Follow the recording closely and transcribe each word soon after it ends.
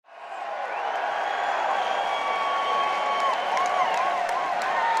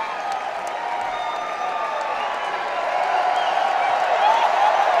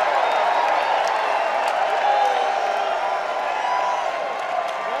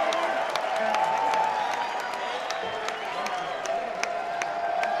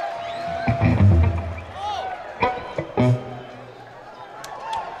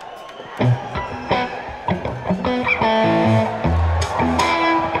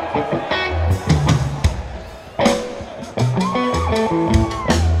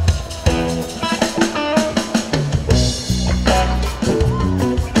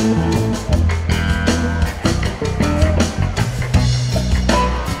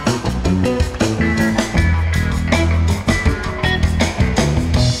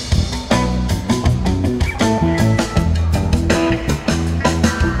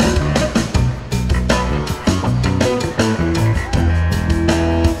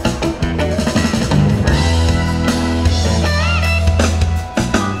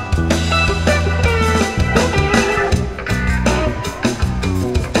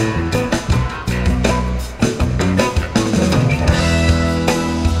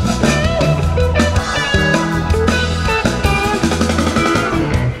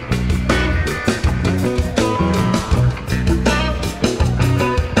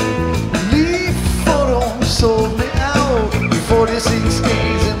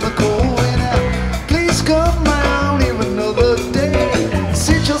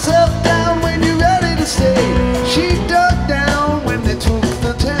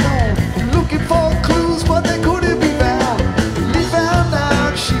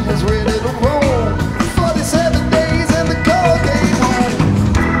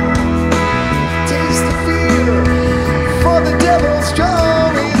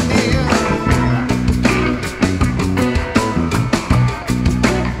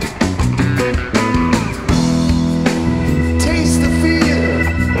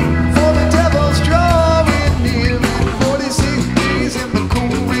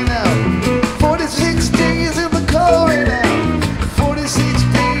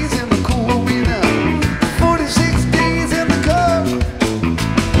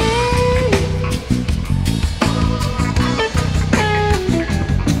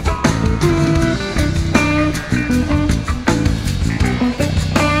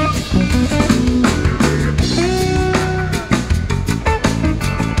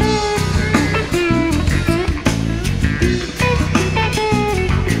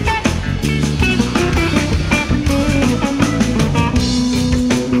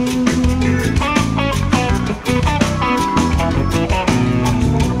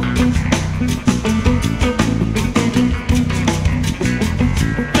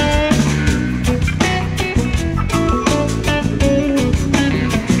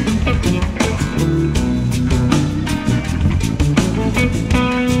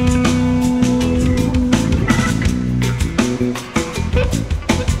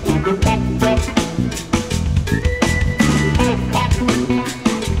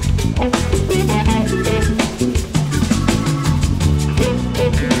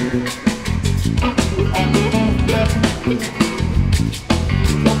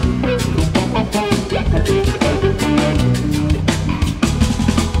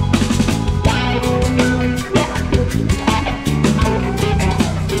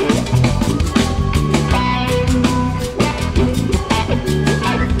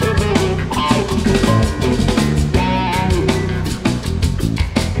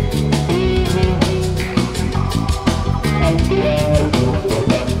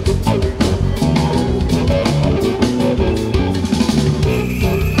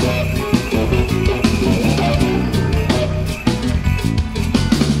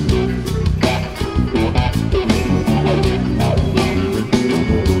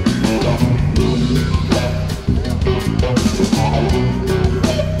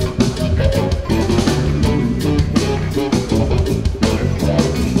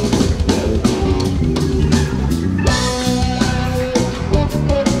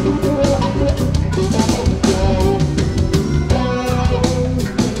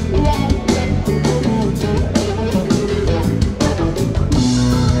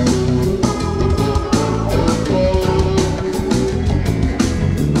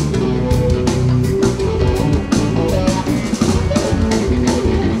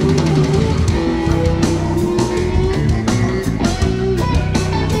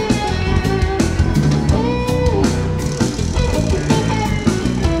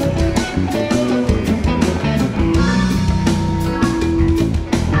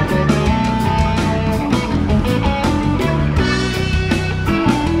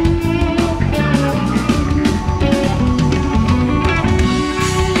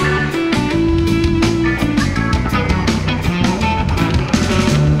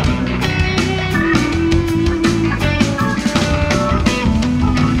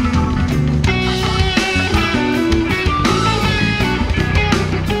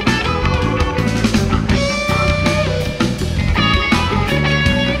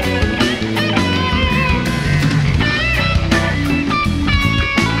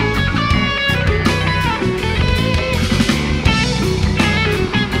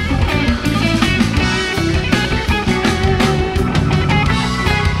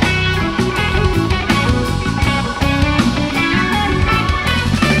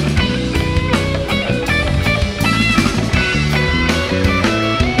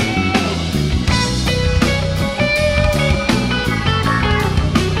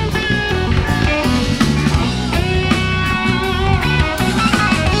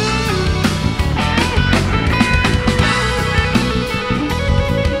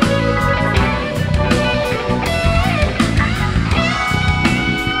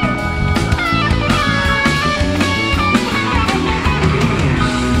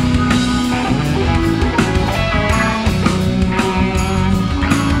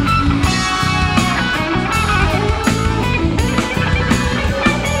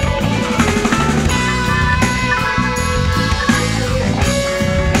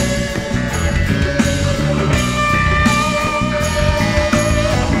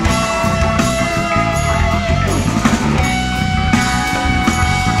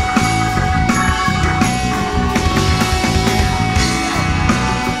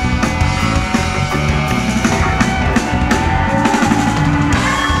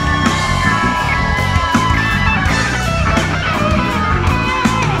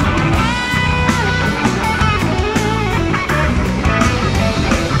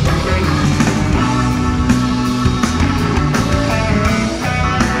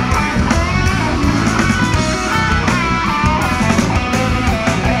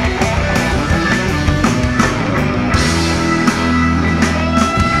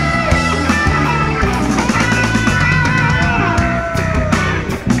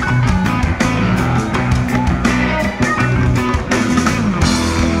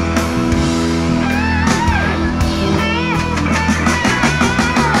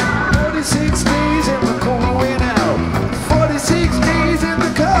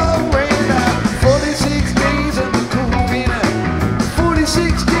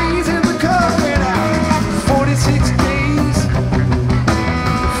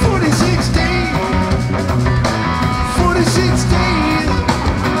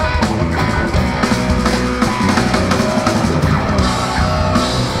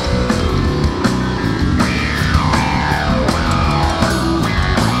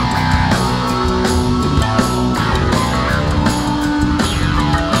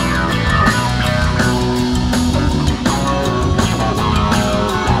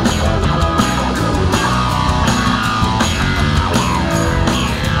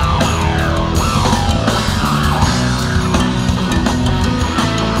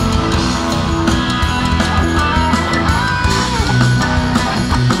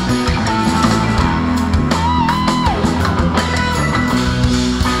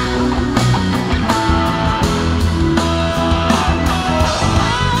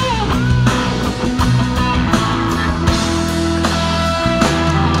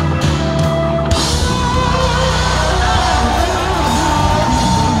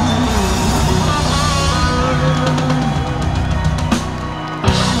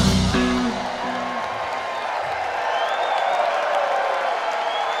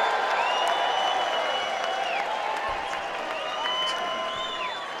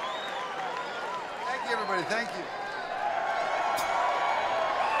you, everybody. Thank you.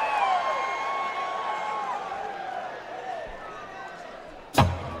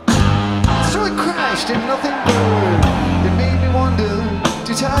 So it crashed and nothing burned. It made me wonder,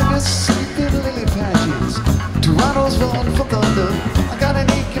 do tigers sleep in lily patches? Do rhinos run from thunder? I got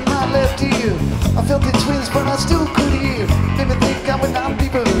an ache in my left ear. I felt the twins, but I still could hear. Made me think I would not be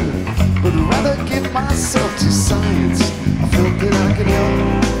burned, but rather give myself to science. I felt that I could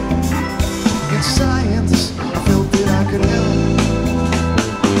help. In science, I felt that I could help.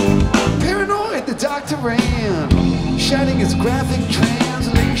 Paranoid, the doctor ran, shouting his graphic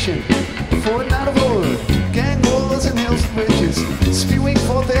translation. For a night of horror, gang wars and hell's bridges, spewing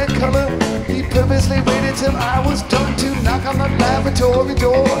forth their color. He purposely waited till I was done to knock on the laboratory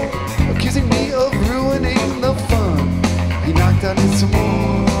door, accusing me of ruining the fun. He knocked on it some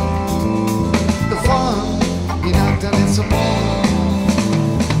more. The fun, he knocked on it some more.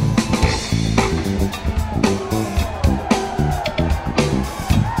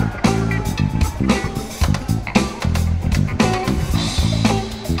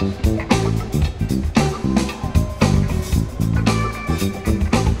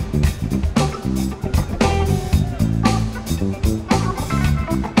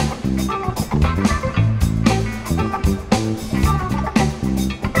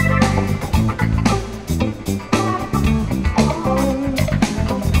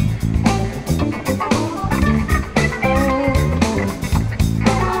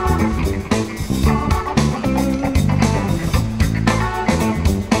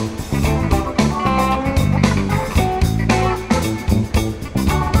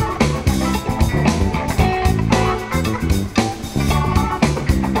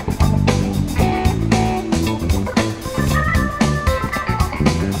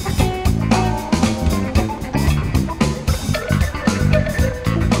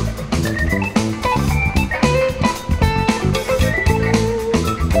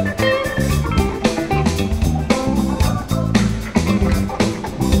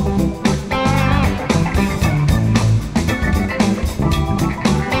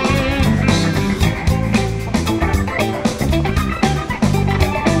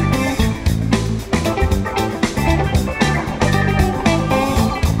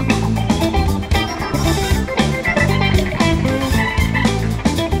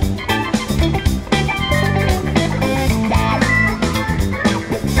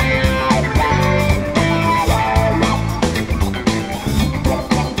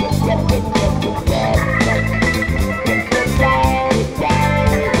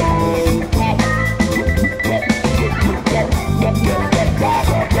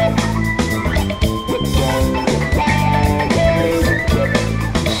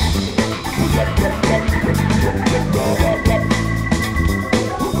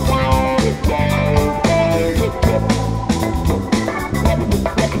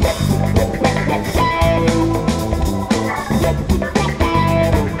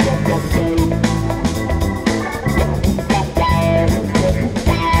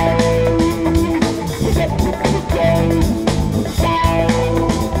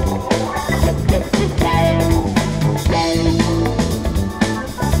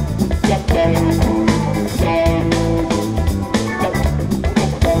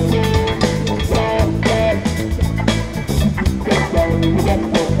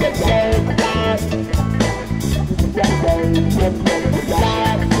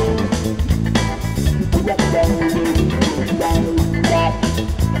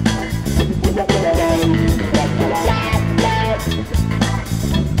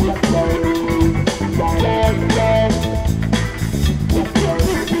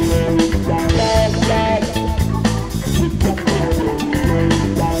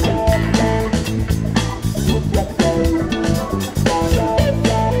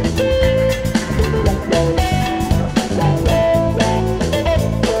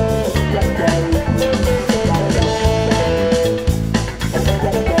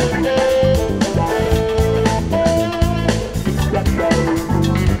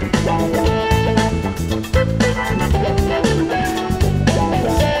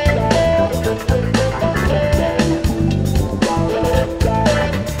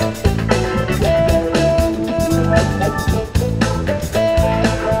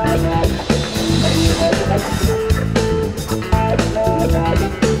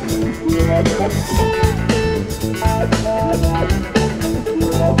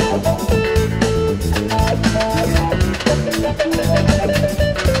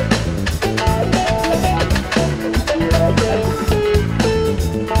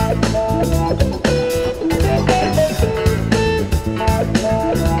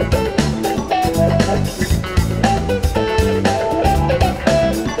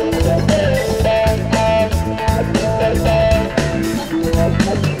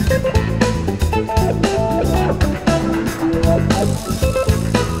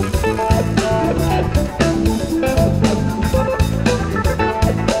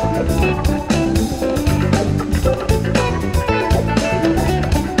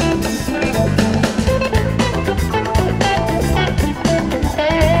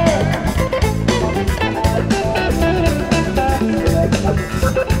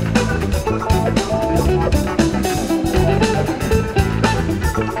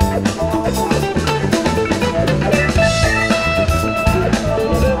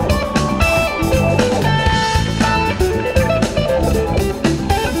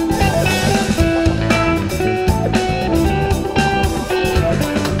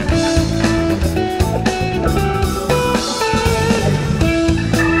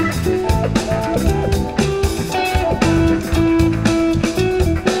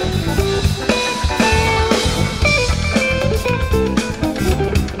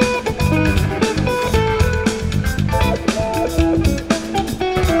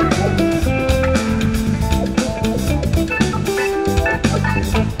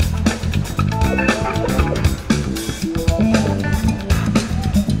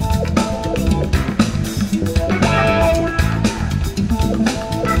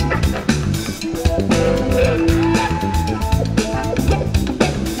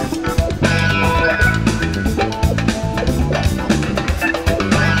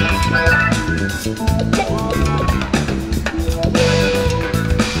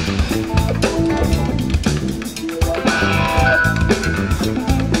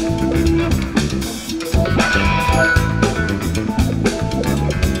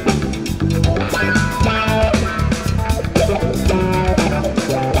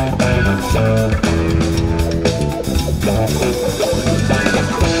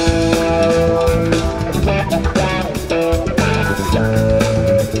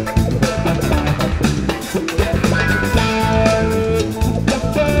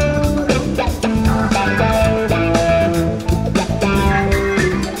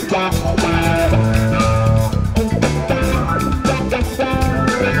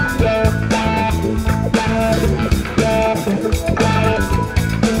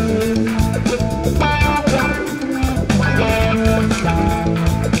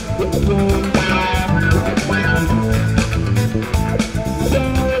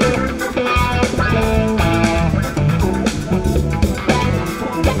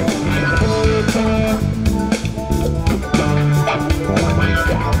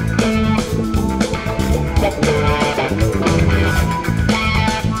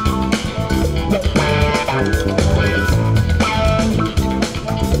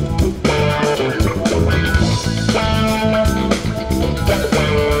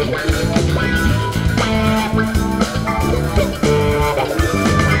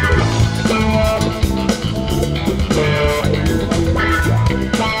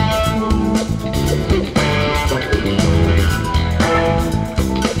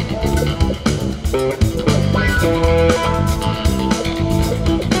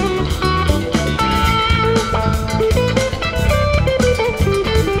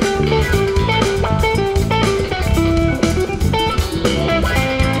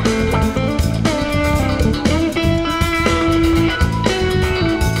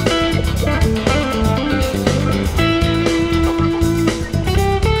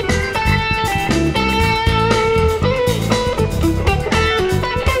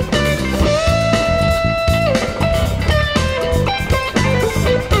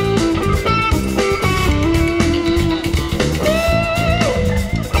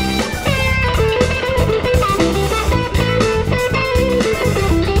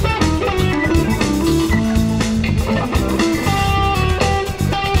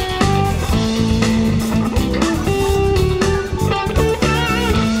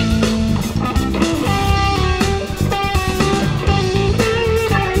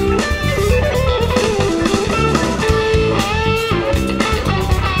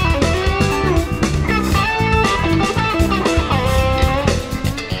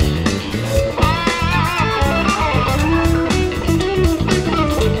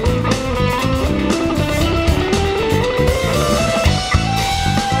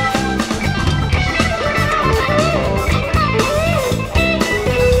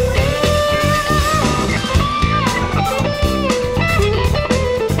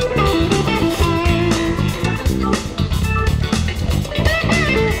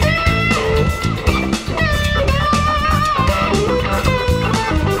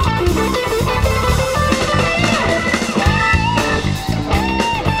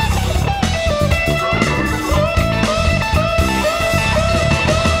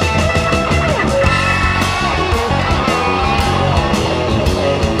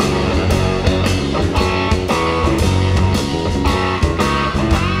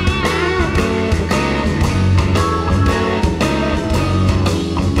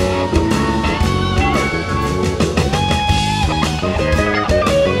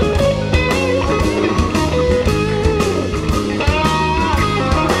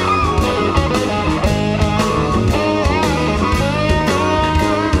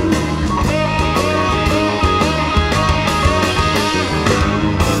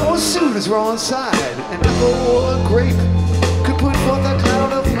 moon is raw inside. An apple or a grape could put forth a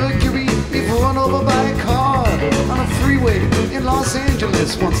cloud of mercury if run over by a car on a freeway in Los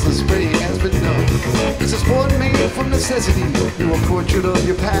Angeles once the spraying has been done. It's a sport made from necessity, you're a portrait of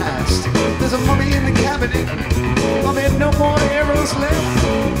your past. There's a mummy in the cabinet, are there no more arrows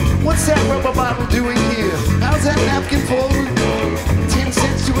left? What's that rubber bottle doing here? How's that napkin for? 10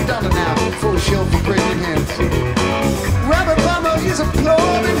 cents to $1 now for a shelf for pregnant hens. Rabbit mama is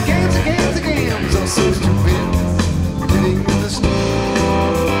applauding games and games and games. Oh, so stupid, living in the snow.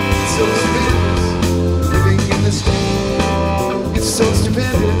 It's so stupendous, living in the snow. It's so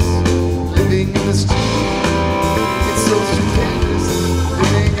stupendous, living in the snow. It's so stupendous,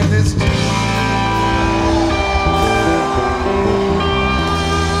 living in this snow.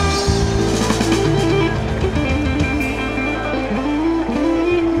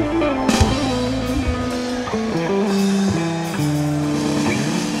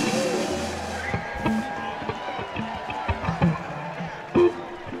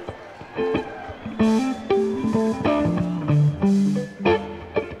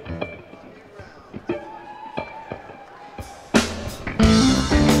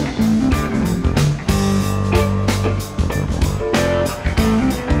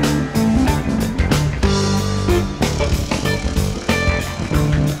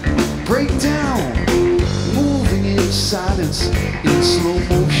 Breakdown, moving in silence, in slow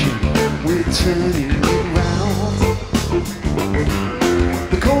motion, we're turning around.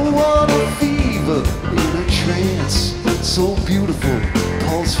 The cold water fever in a trance, so beautiful,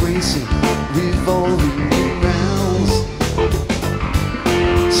 pulse racing, revolving in rounds.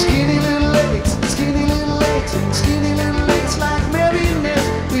 Skinny little legs, skinny little legs, skinny little legs like marionettes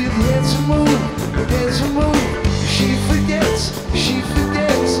with heads removed, heads removed. She forgets, she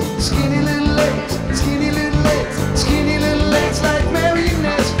forgets. Skinny little legs, skinny little legs, skinny little legs like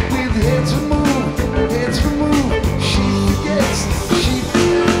marionettes with heads removed, heads removed. She forgets, she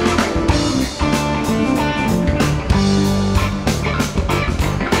forgets.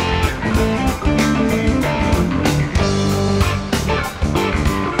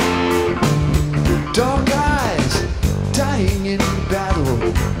 Dark eyes, dying in battle,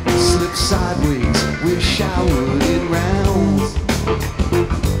 slip sideways, we're showered in rounds.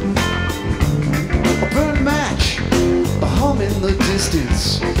 A burnt match, a hum in the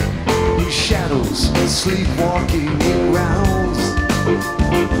distance, in shadows, sleepwalking in rounds.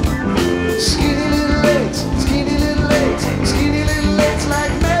 Skinny little legs, skinny little legs, skinny little legs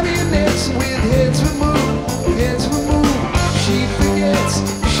like marionettes with heads removed, heads removed. She forgets,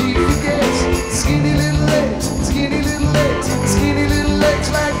 she forgets. Skinny little legs, skinny little legs, skinny little legs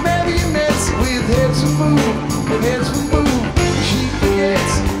like marionettes with heads removed, heads removed. She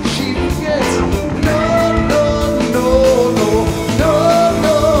forgets, she forgets. No, no, no, no, no,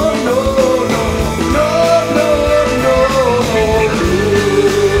 no, no, no, no, no, no, no.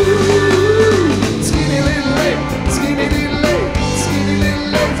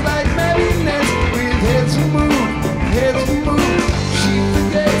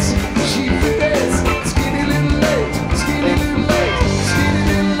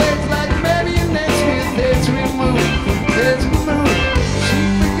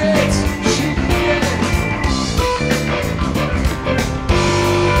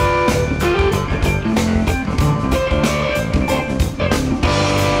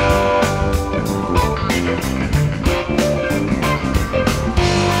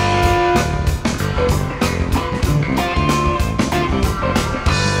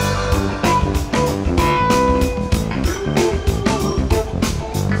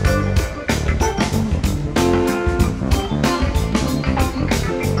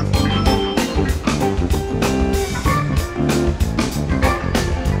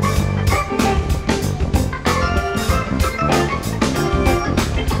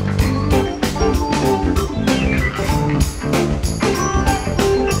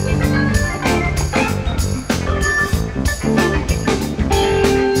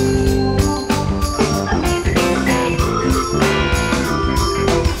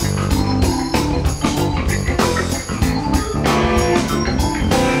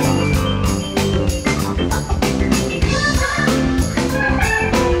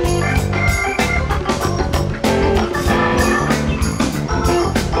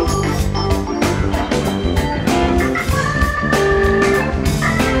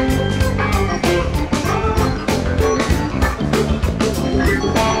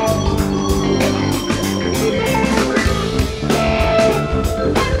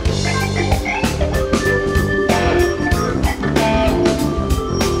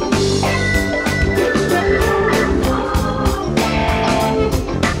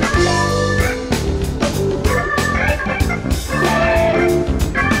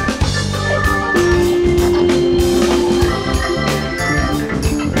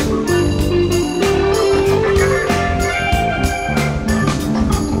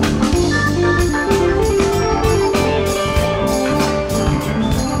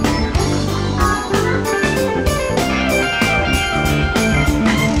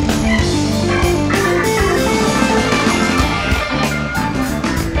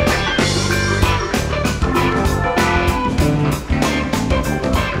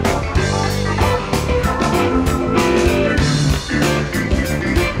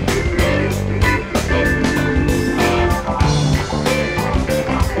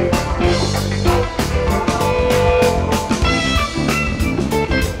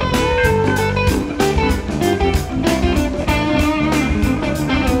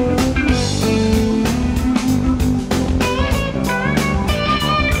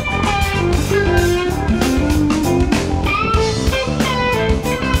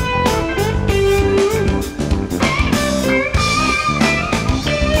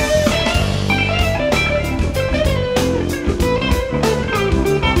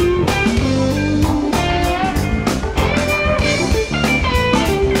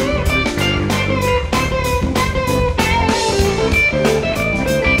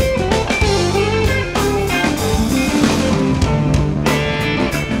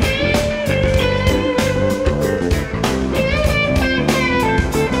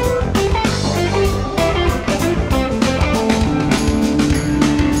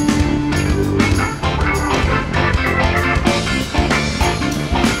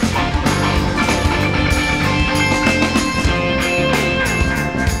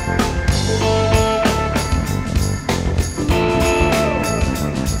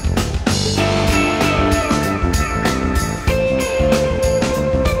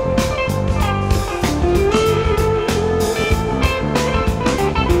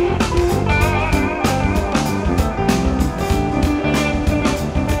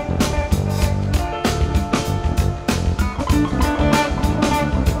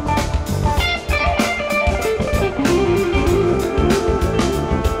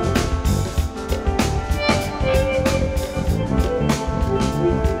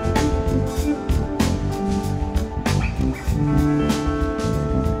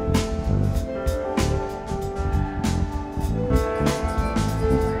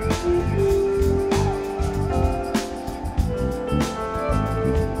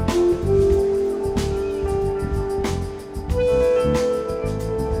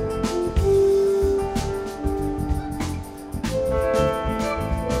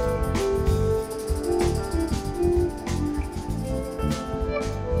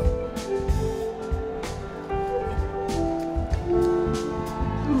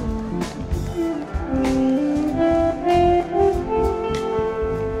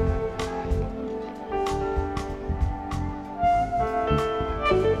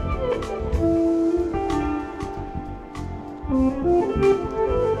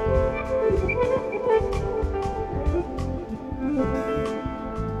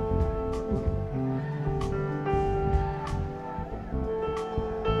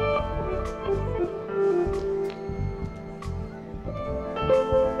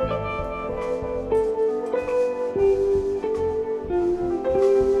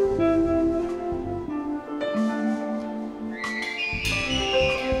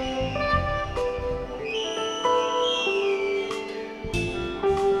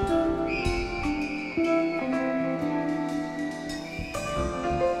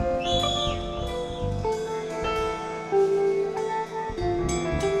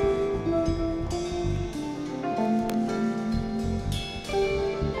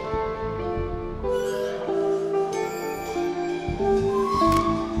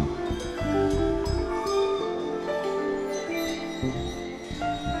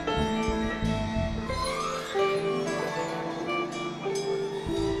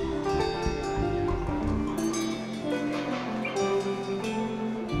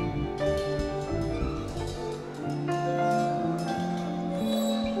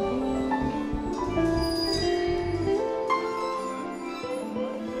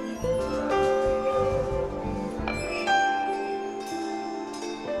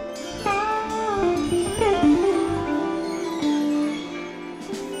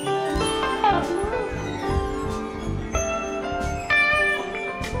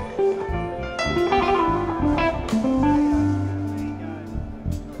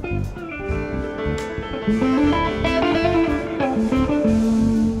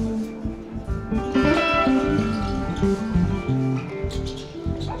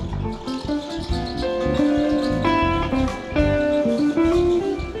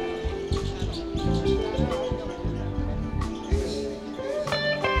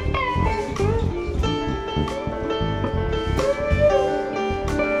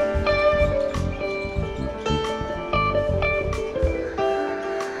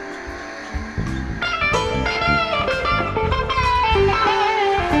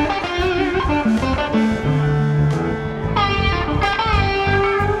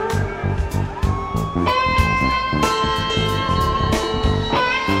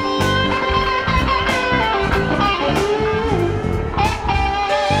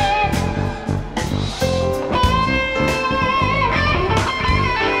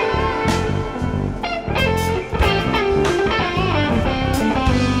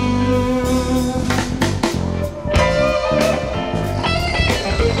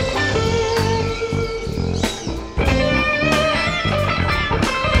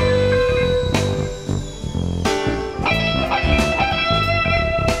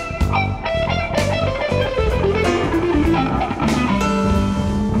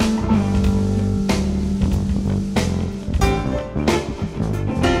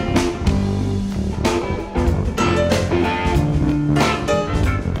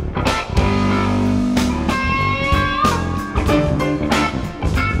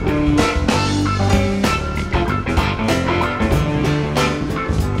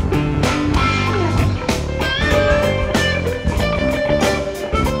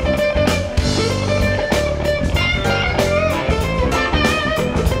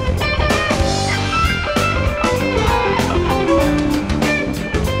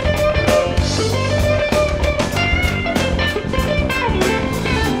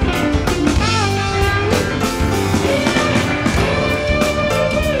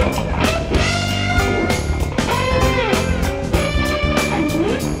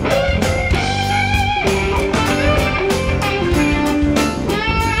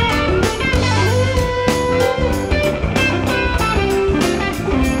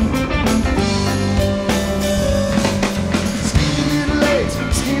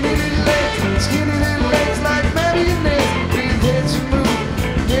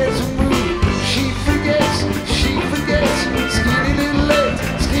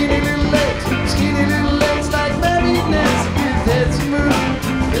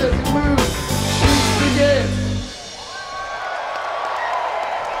 Every move. Forget.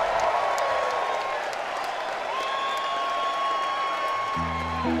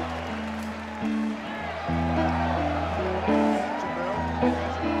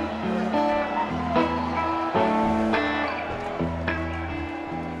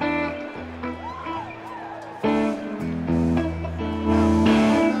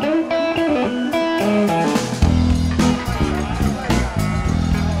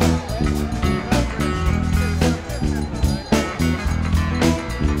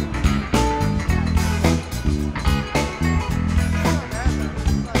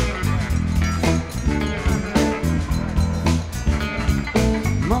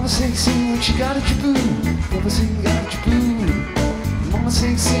 Mama sing what you got at Jibboo. Papa sing got at Jibboo. Mama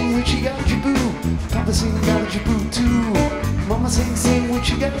sing what you got at Jibboo. Papa sing got at Jibboo too. Mama sing what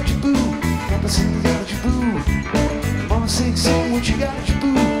you got at Jibboo. Papa sing got at Jibboo. Mama sing what you got at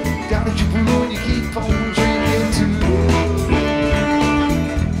Jibboo. Got at Jibboo and you keep on drinking too.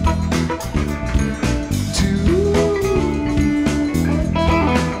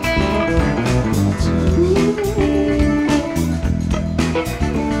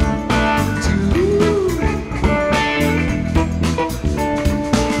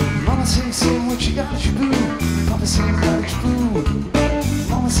 What you got at Jibboo? Papa sing got at Jibboo.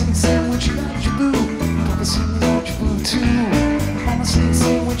 Mama sing what you got at Jibboo. Papa sing got at Jibboo too. Mama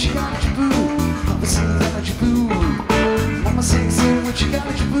sing what you got at Jibboo. Papa sing got at Jibboo. Mama sing what you got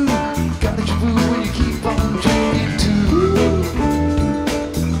at Jibboo. Got at Jibboo and you keep on drinking too.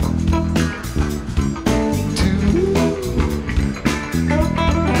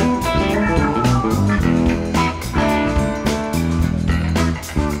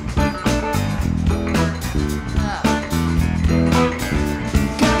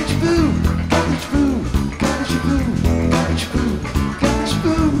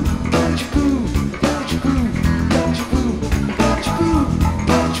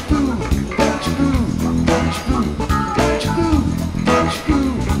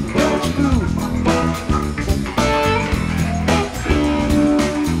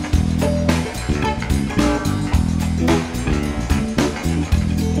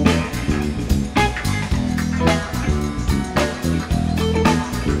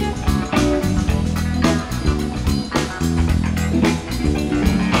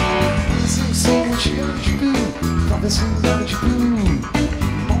 Papa sing got at Jibboo.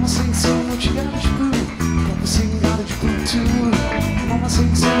 Mama sing what you got at Jibboo. Papa sing got at Jibboo too. Mama sing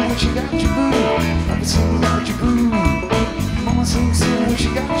what you got at Jibboo. Papa sing got at Jibboo. Mama sing what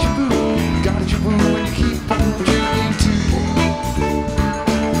you got at Jibboo. Got at Jibboo and you keep on drinking too.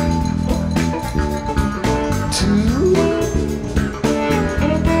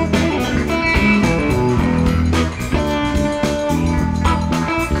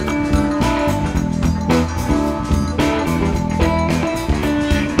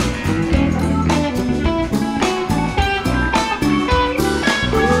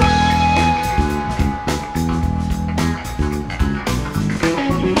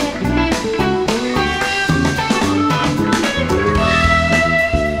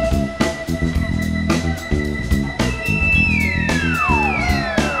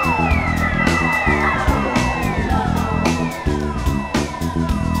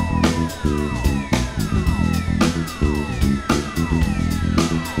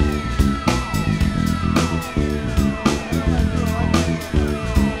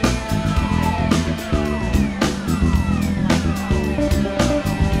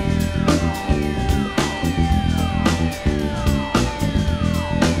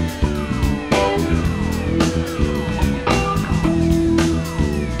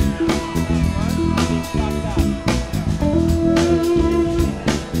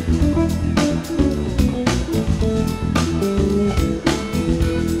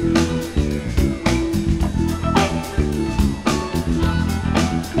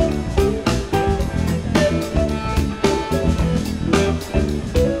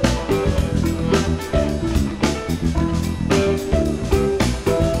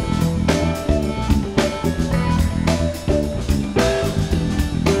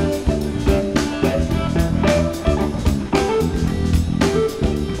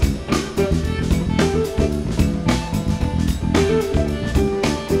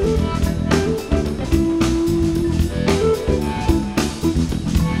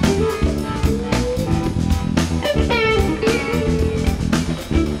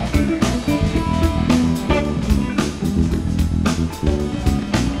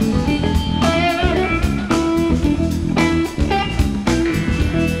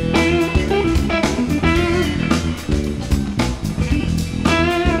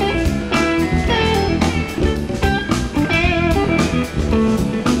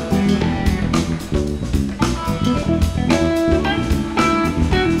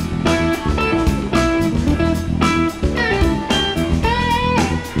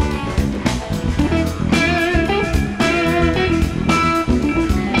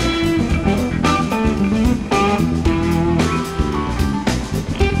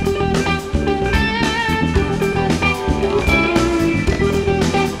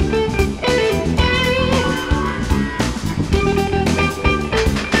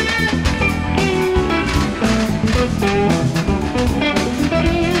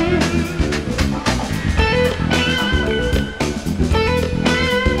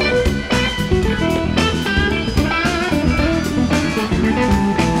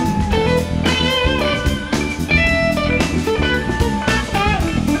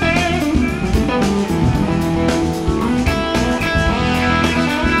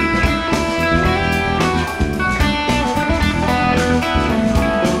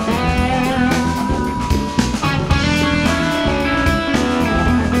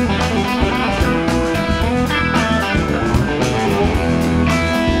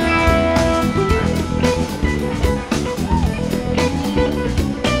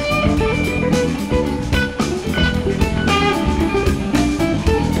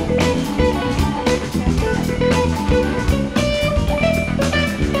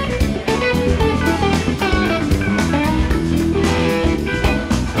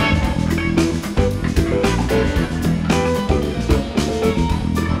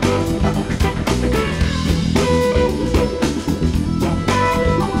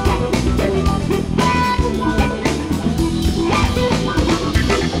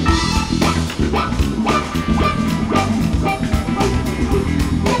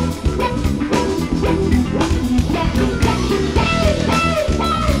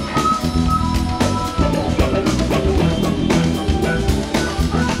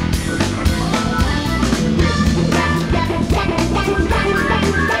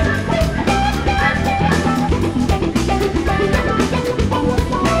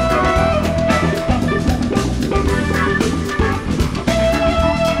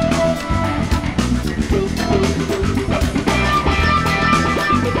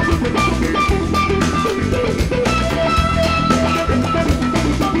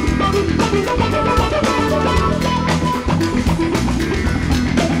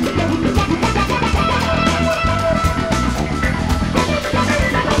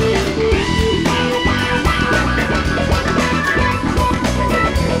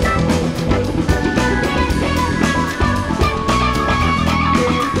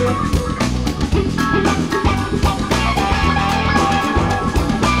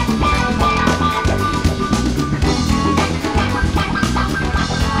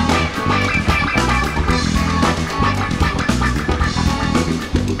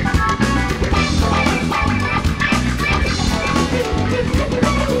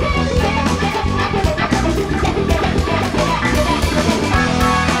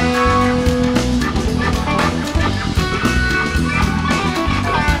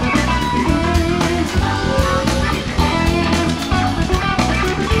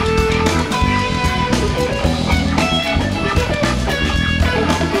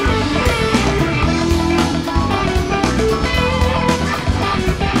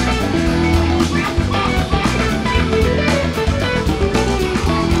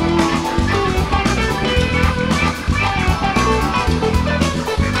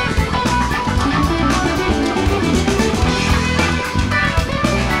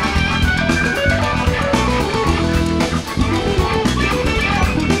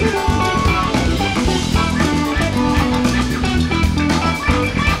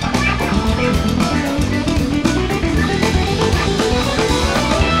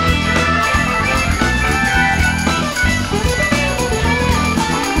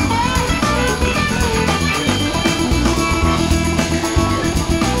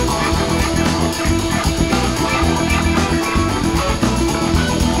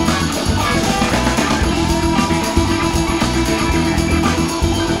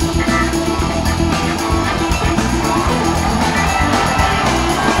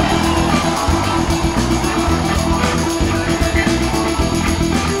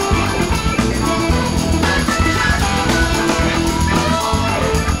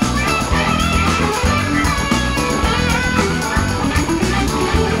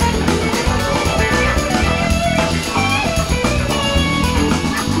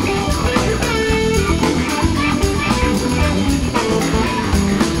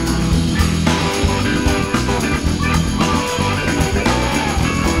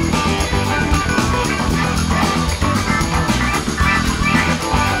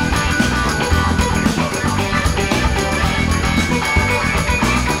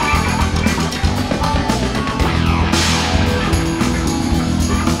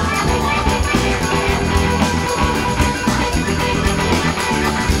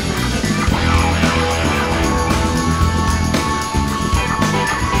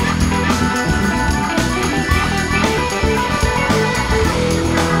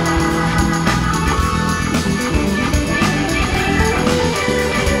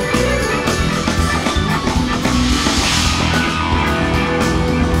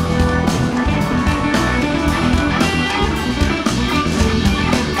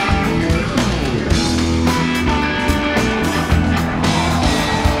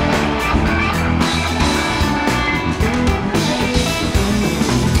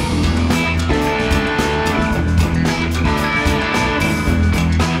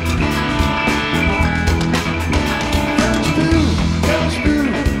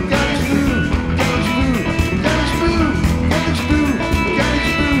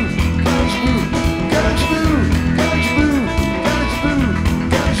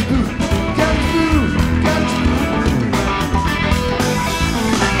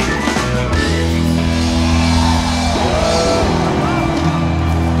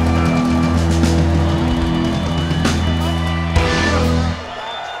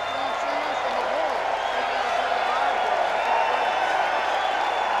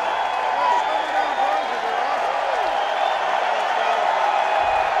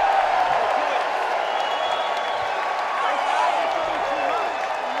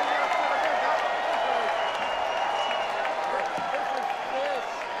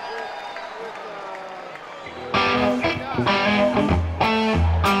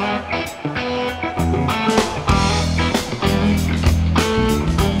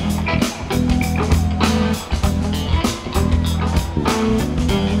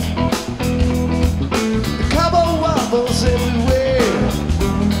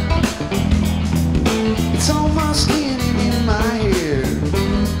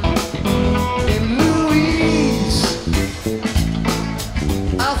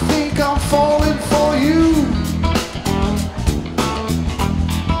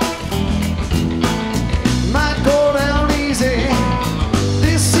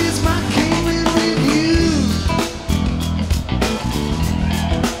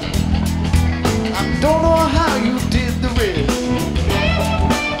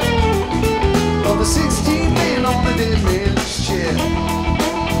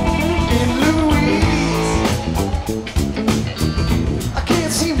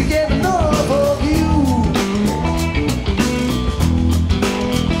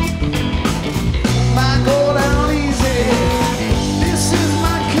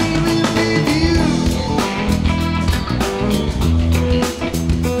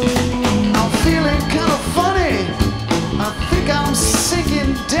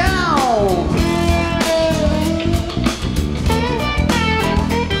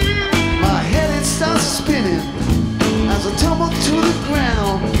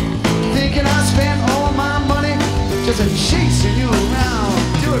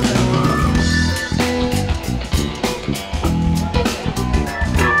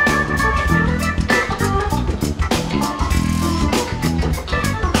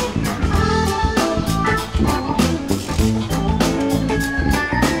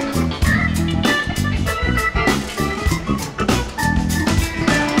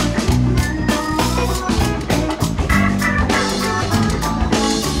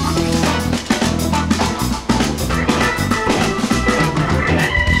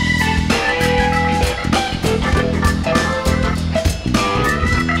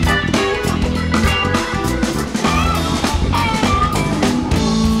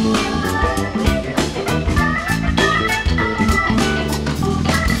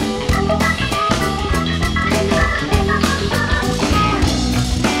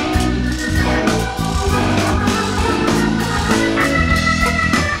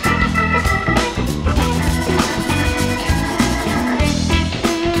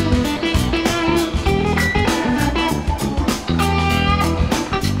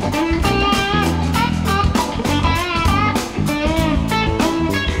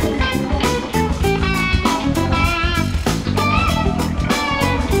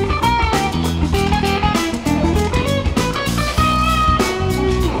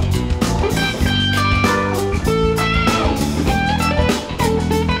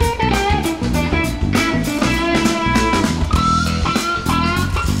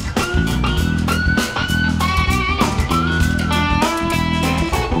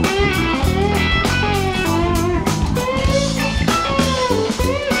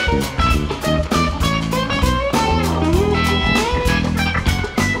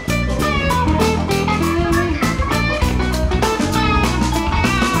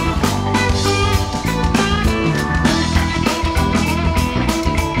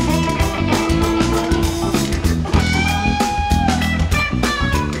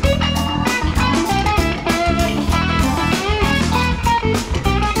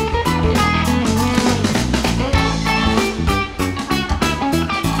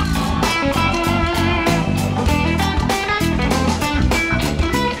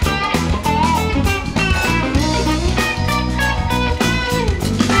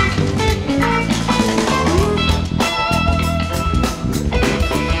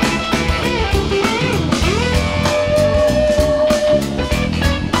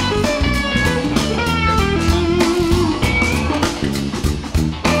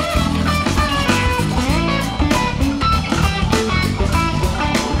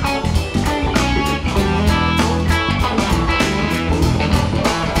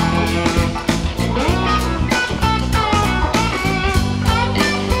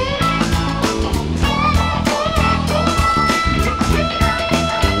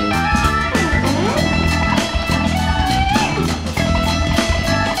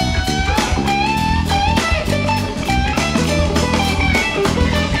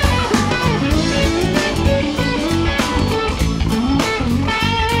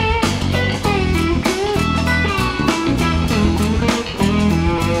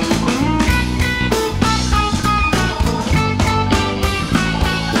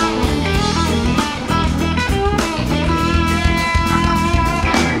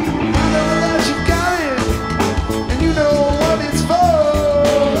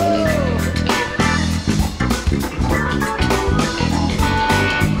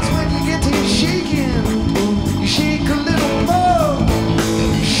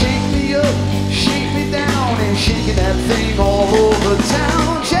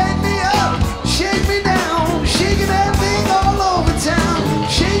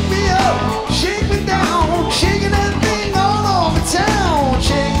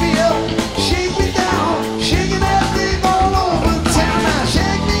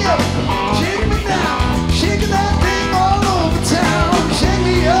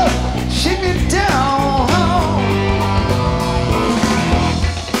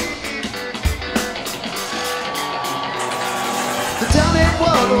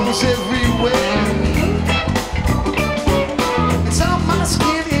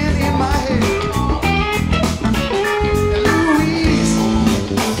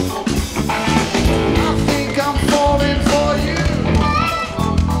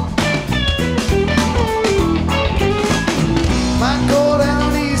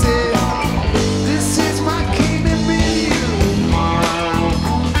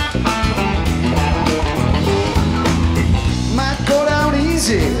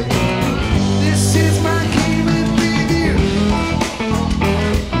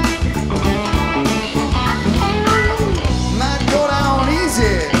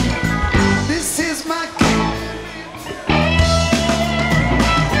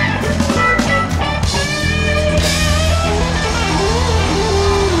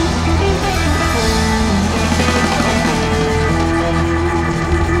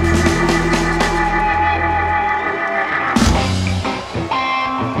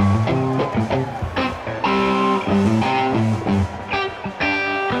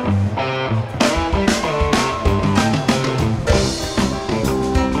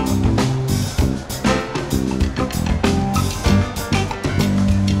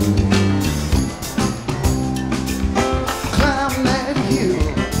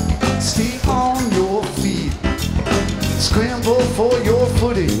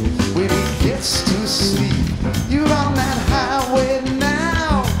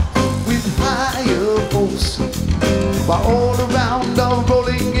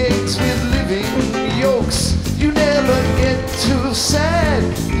 rolling eggs with living yolks. You never get too sad,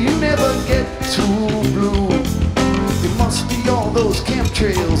 you never get too blue. It must be all those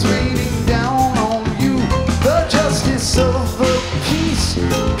chemtrails raining down on you. The justice of the peace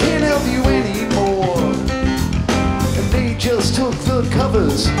can't help you anymore. And they just took the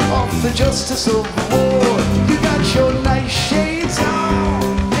covers off the justice of war. You got your nice shades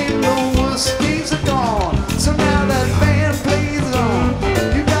on, and the worst days are gone. So now that band plays on,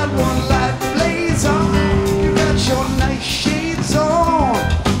 you got one light blaze on. You got your nice shades on,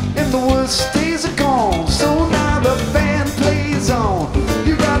 and the worst days are gone. So now the band plays on,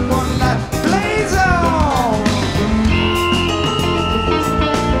 you got one light blaze on.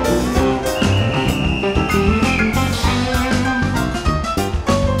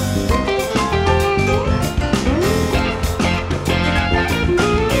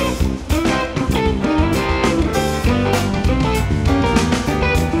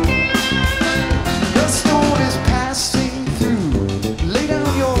 The storm is passing through. Lay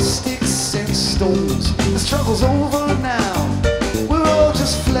down your sticks and stones. The struggle's over now. We're all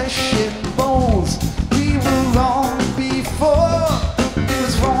just flesh and bones. We were wrong before. It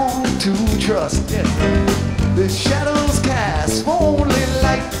was wrong to trust. The shadows cast for only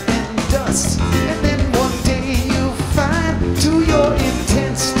light and dust. And then one day you find, to your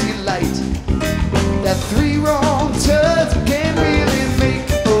intense delight, that three wrong turns can really make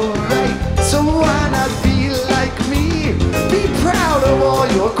a right. So why not be like me? Be proud of all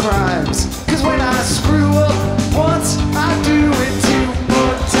your crimes. Cause when I screw up once, I do it 2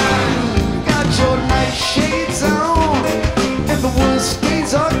 more times. Got your nice shades on, and the worst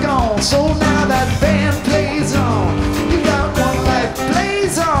days are gone. So now that band plays on, you got one light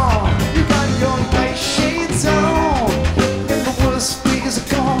blaze on. You got your nice shades on, and the worst days are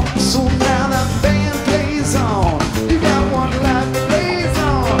gone. So now that band plays on, you got one light blaze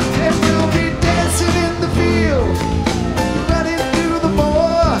on. And we'll be dancing in the field, running through the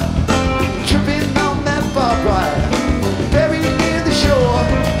moor, tripping on that barbed wire, buried near the shore,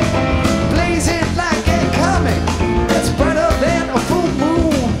 blazing like a comet that's brighter than a full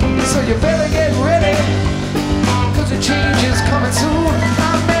moon. So you better get ready.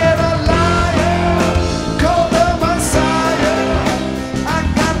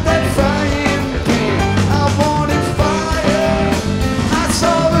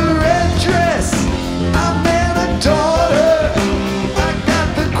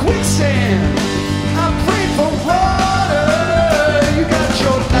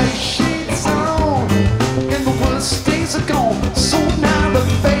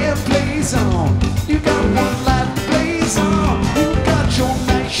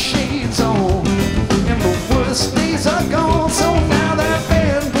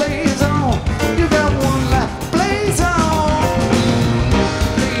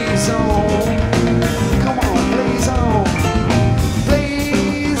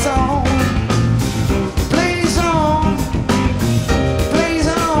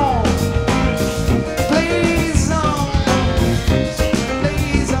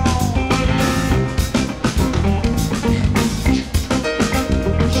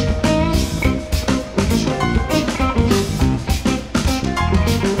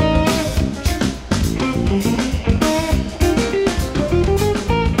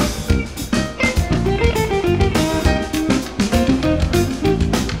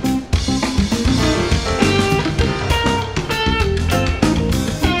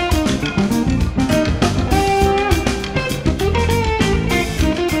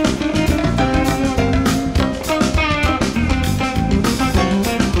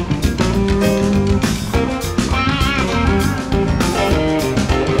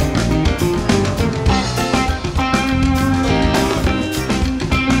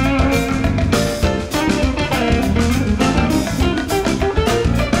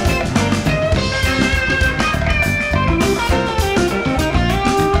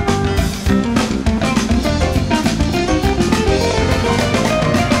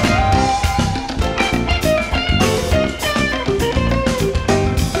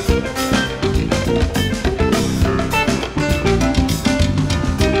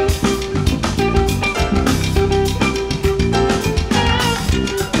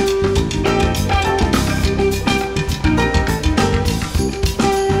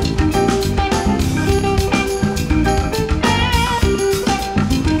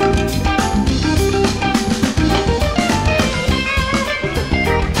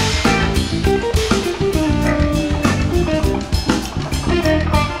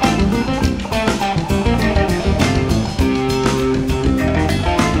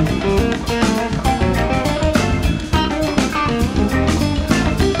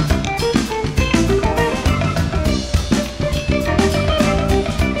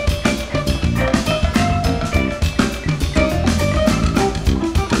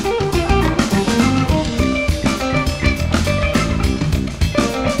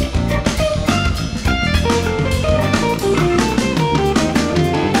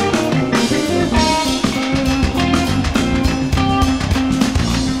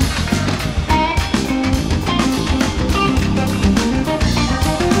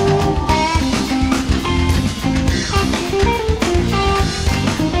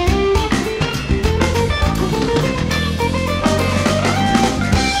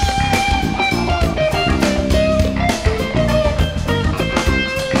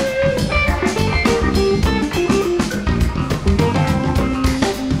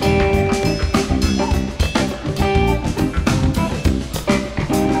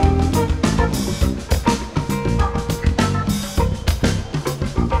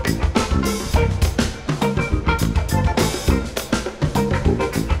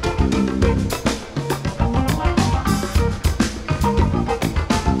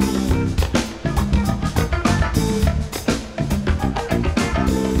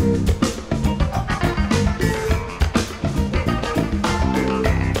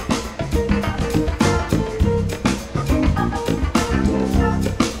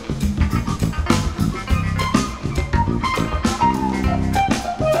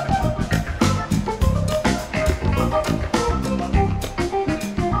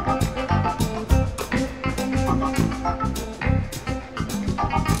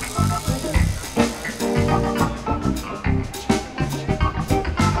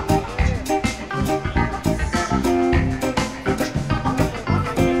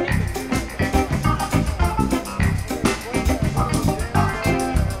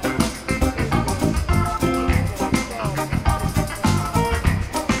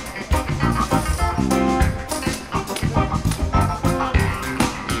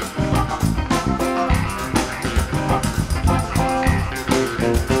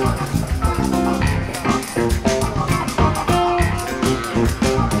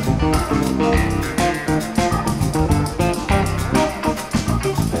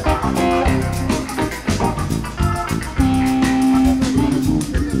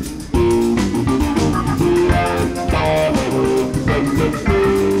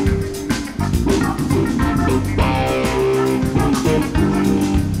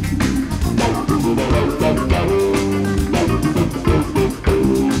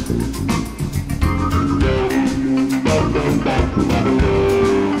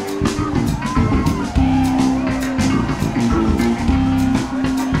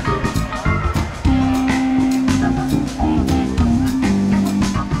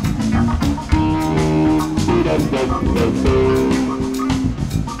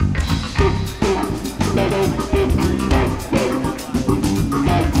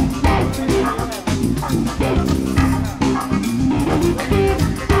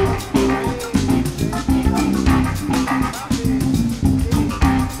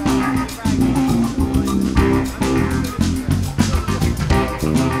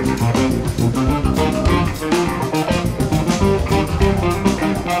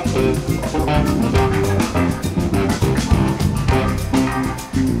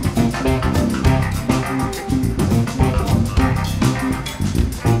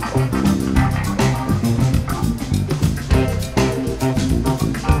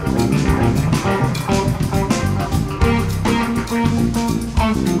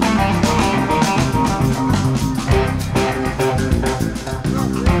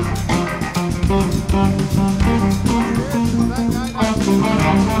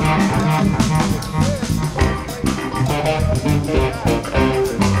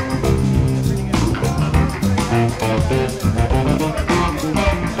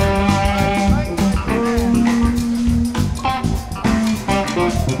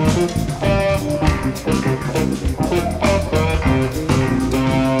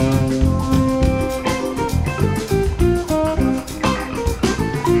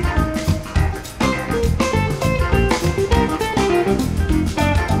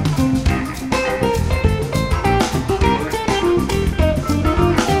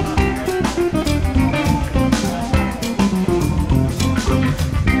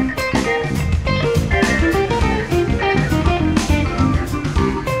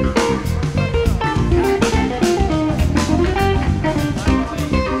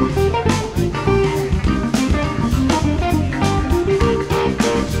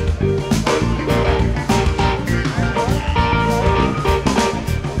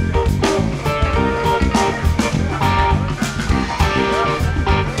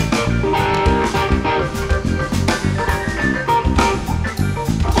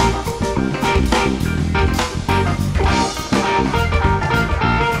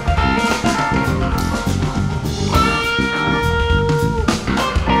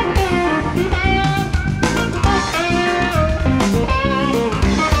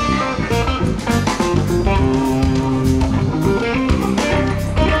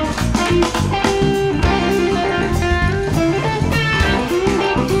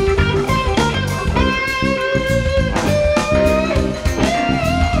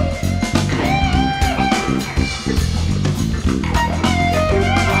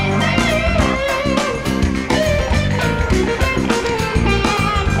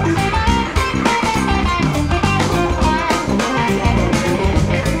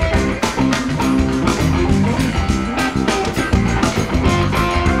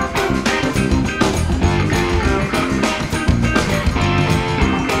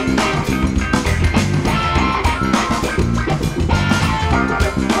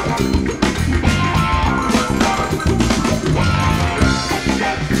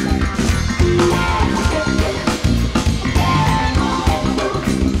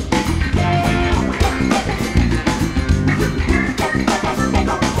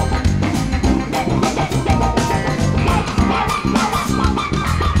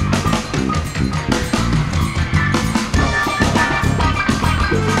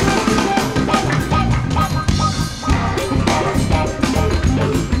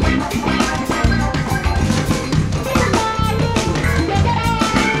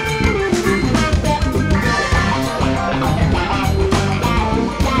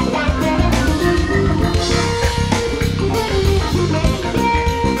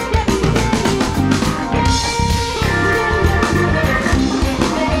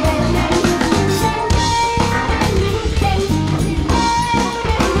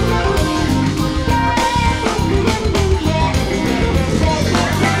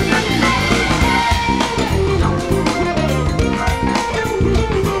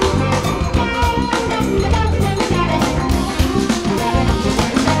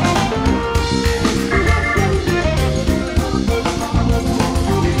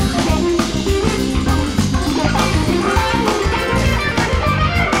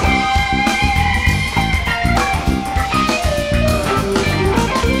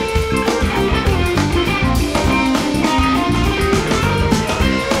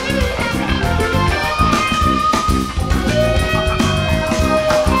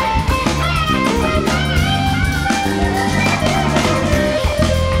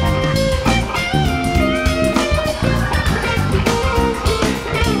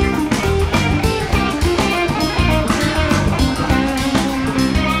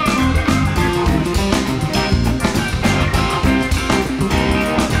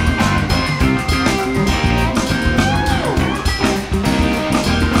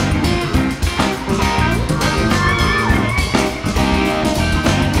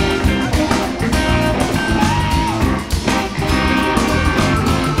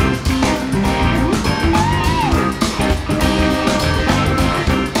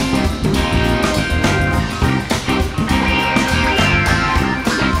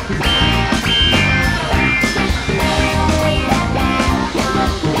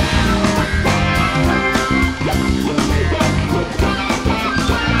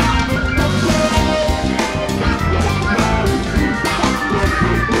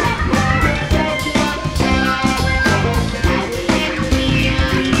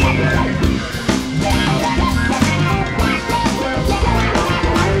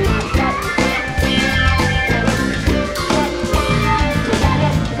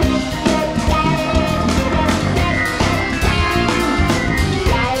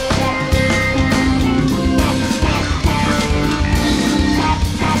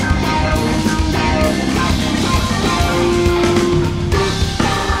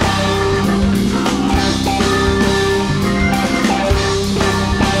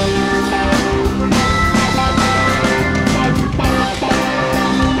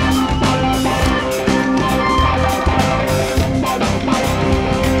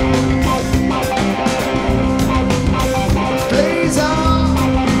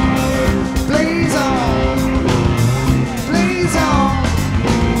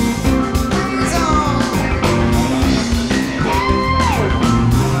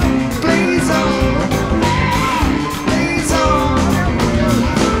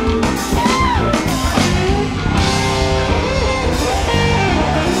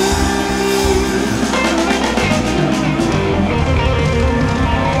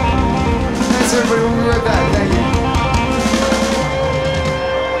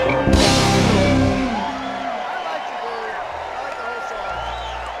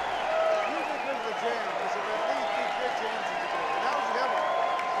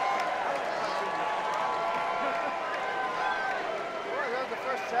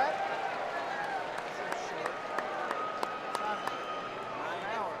 set? Seems short. Time. An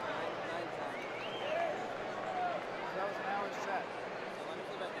hour. 9 times. So that was an hour set. So let me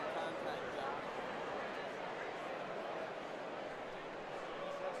see if I can contact John.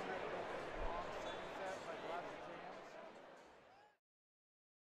 Long second set, like lots of jams.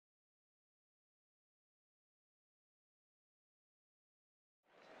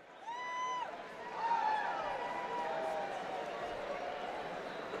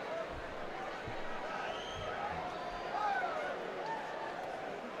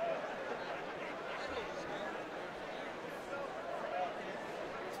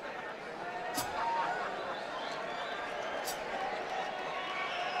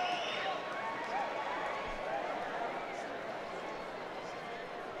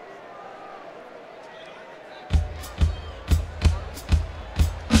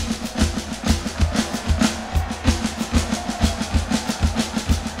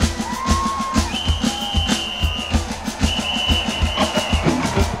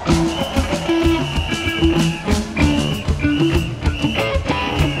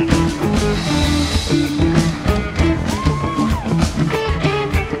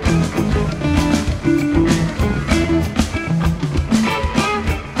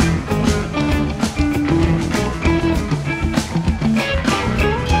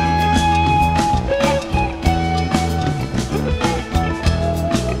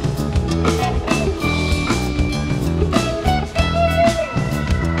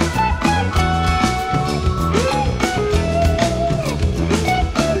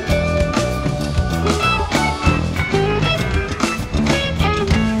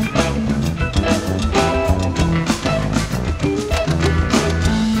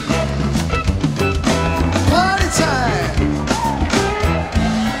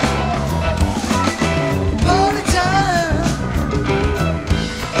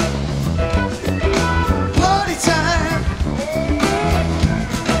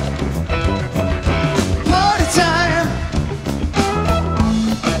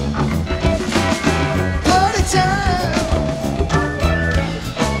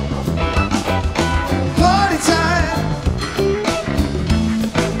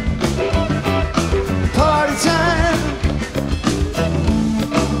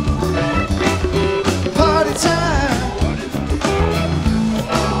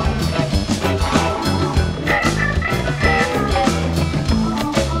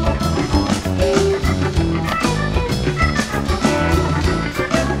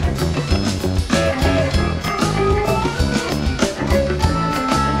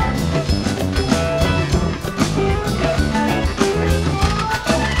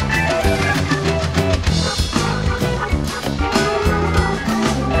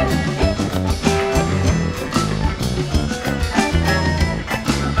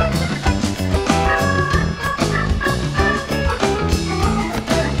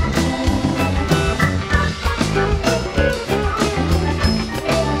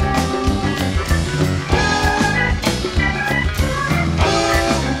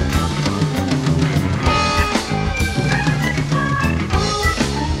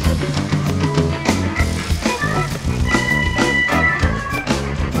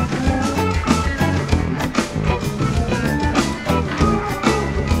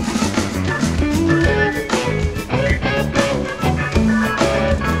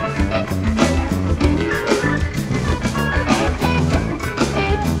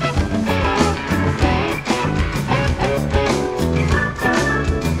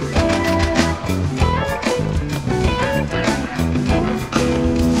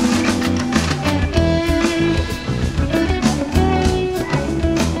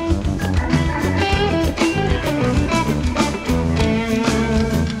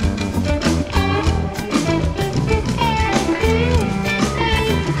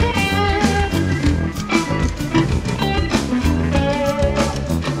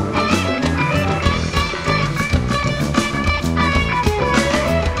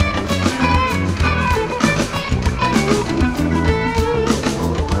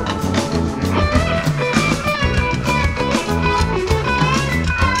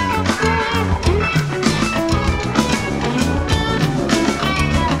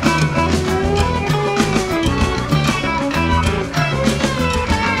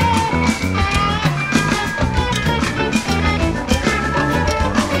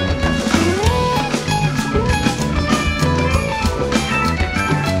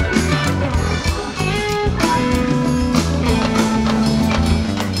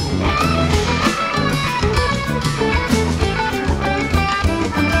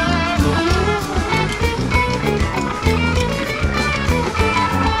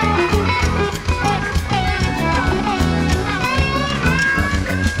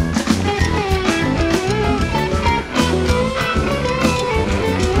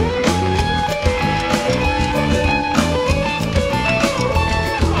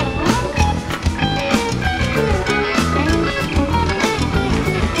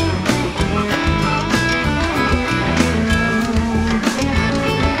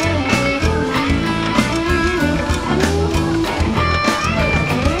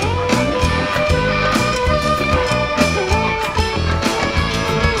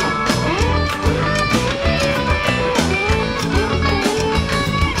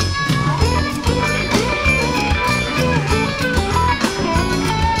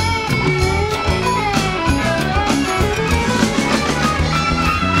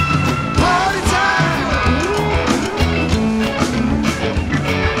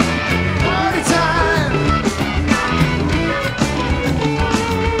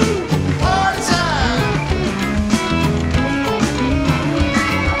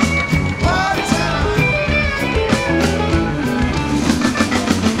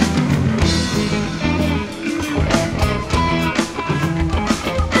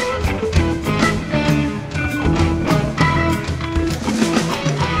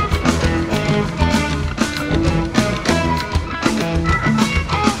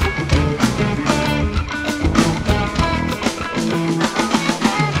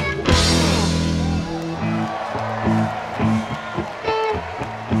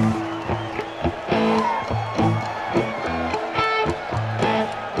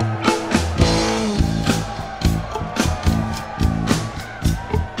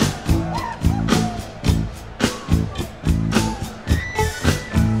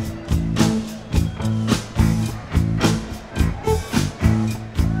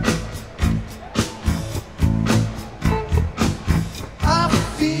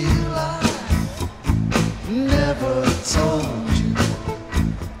 never told you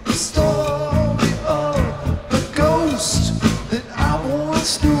the story of the ghost that I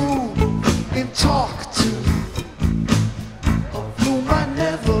once knew and talked to, of whom I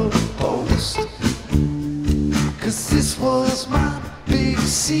never boast. 'Cause this was my big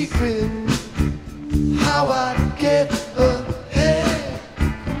secret, how I'd get ahead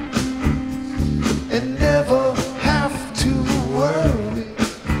and never have to worry.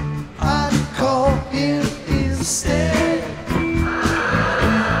 I'd call him instead.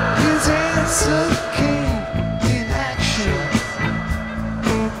 His answer came in action.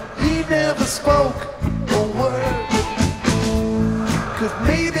 He never spoke a word. 'Cause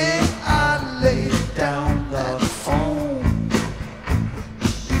maybe I laid down the phone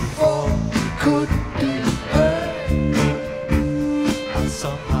before he could be heard.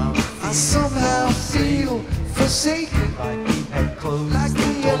 I somehow feel forsaken, like he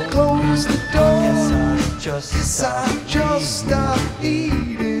had closed the door. Yes, I just stopped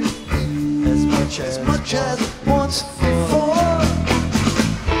eating as much as once before.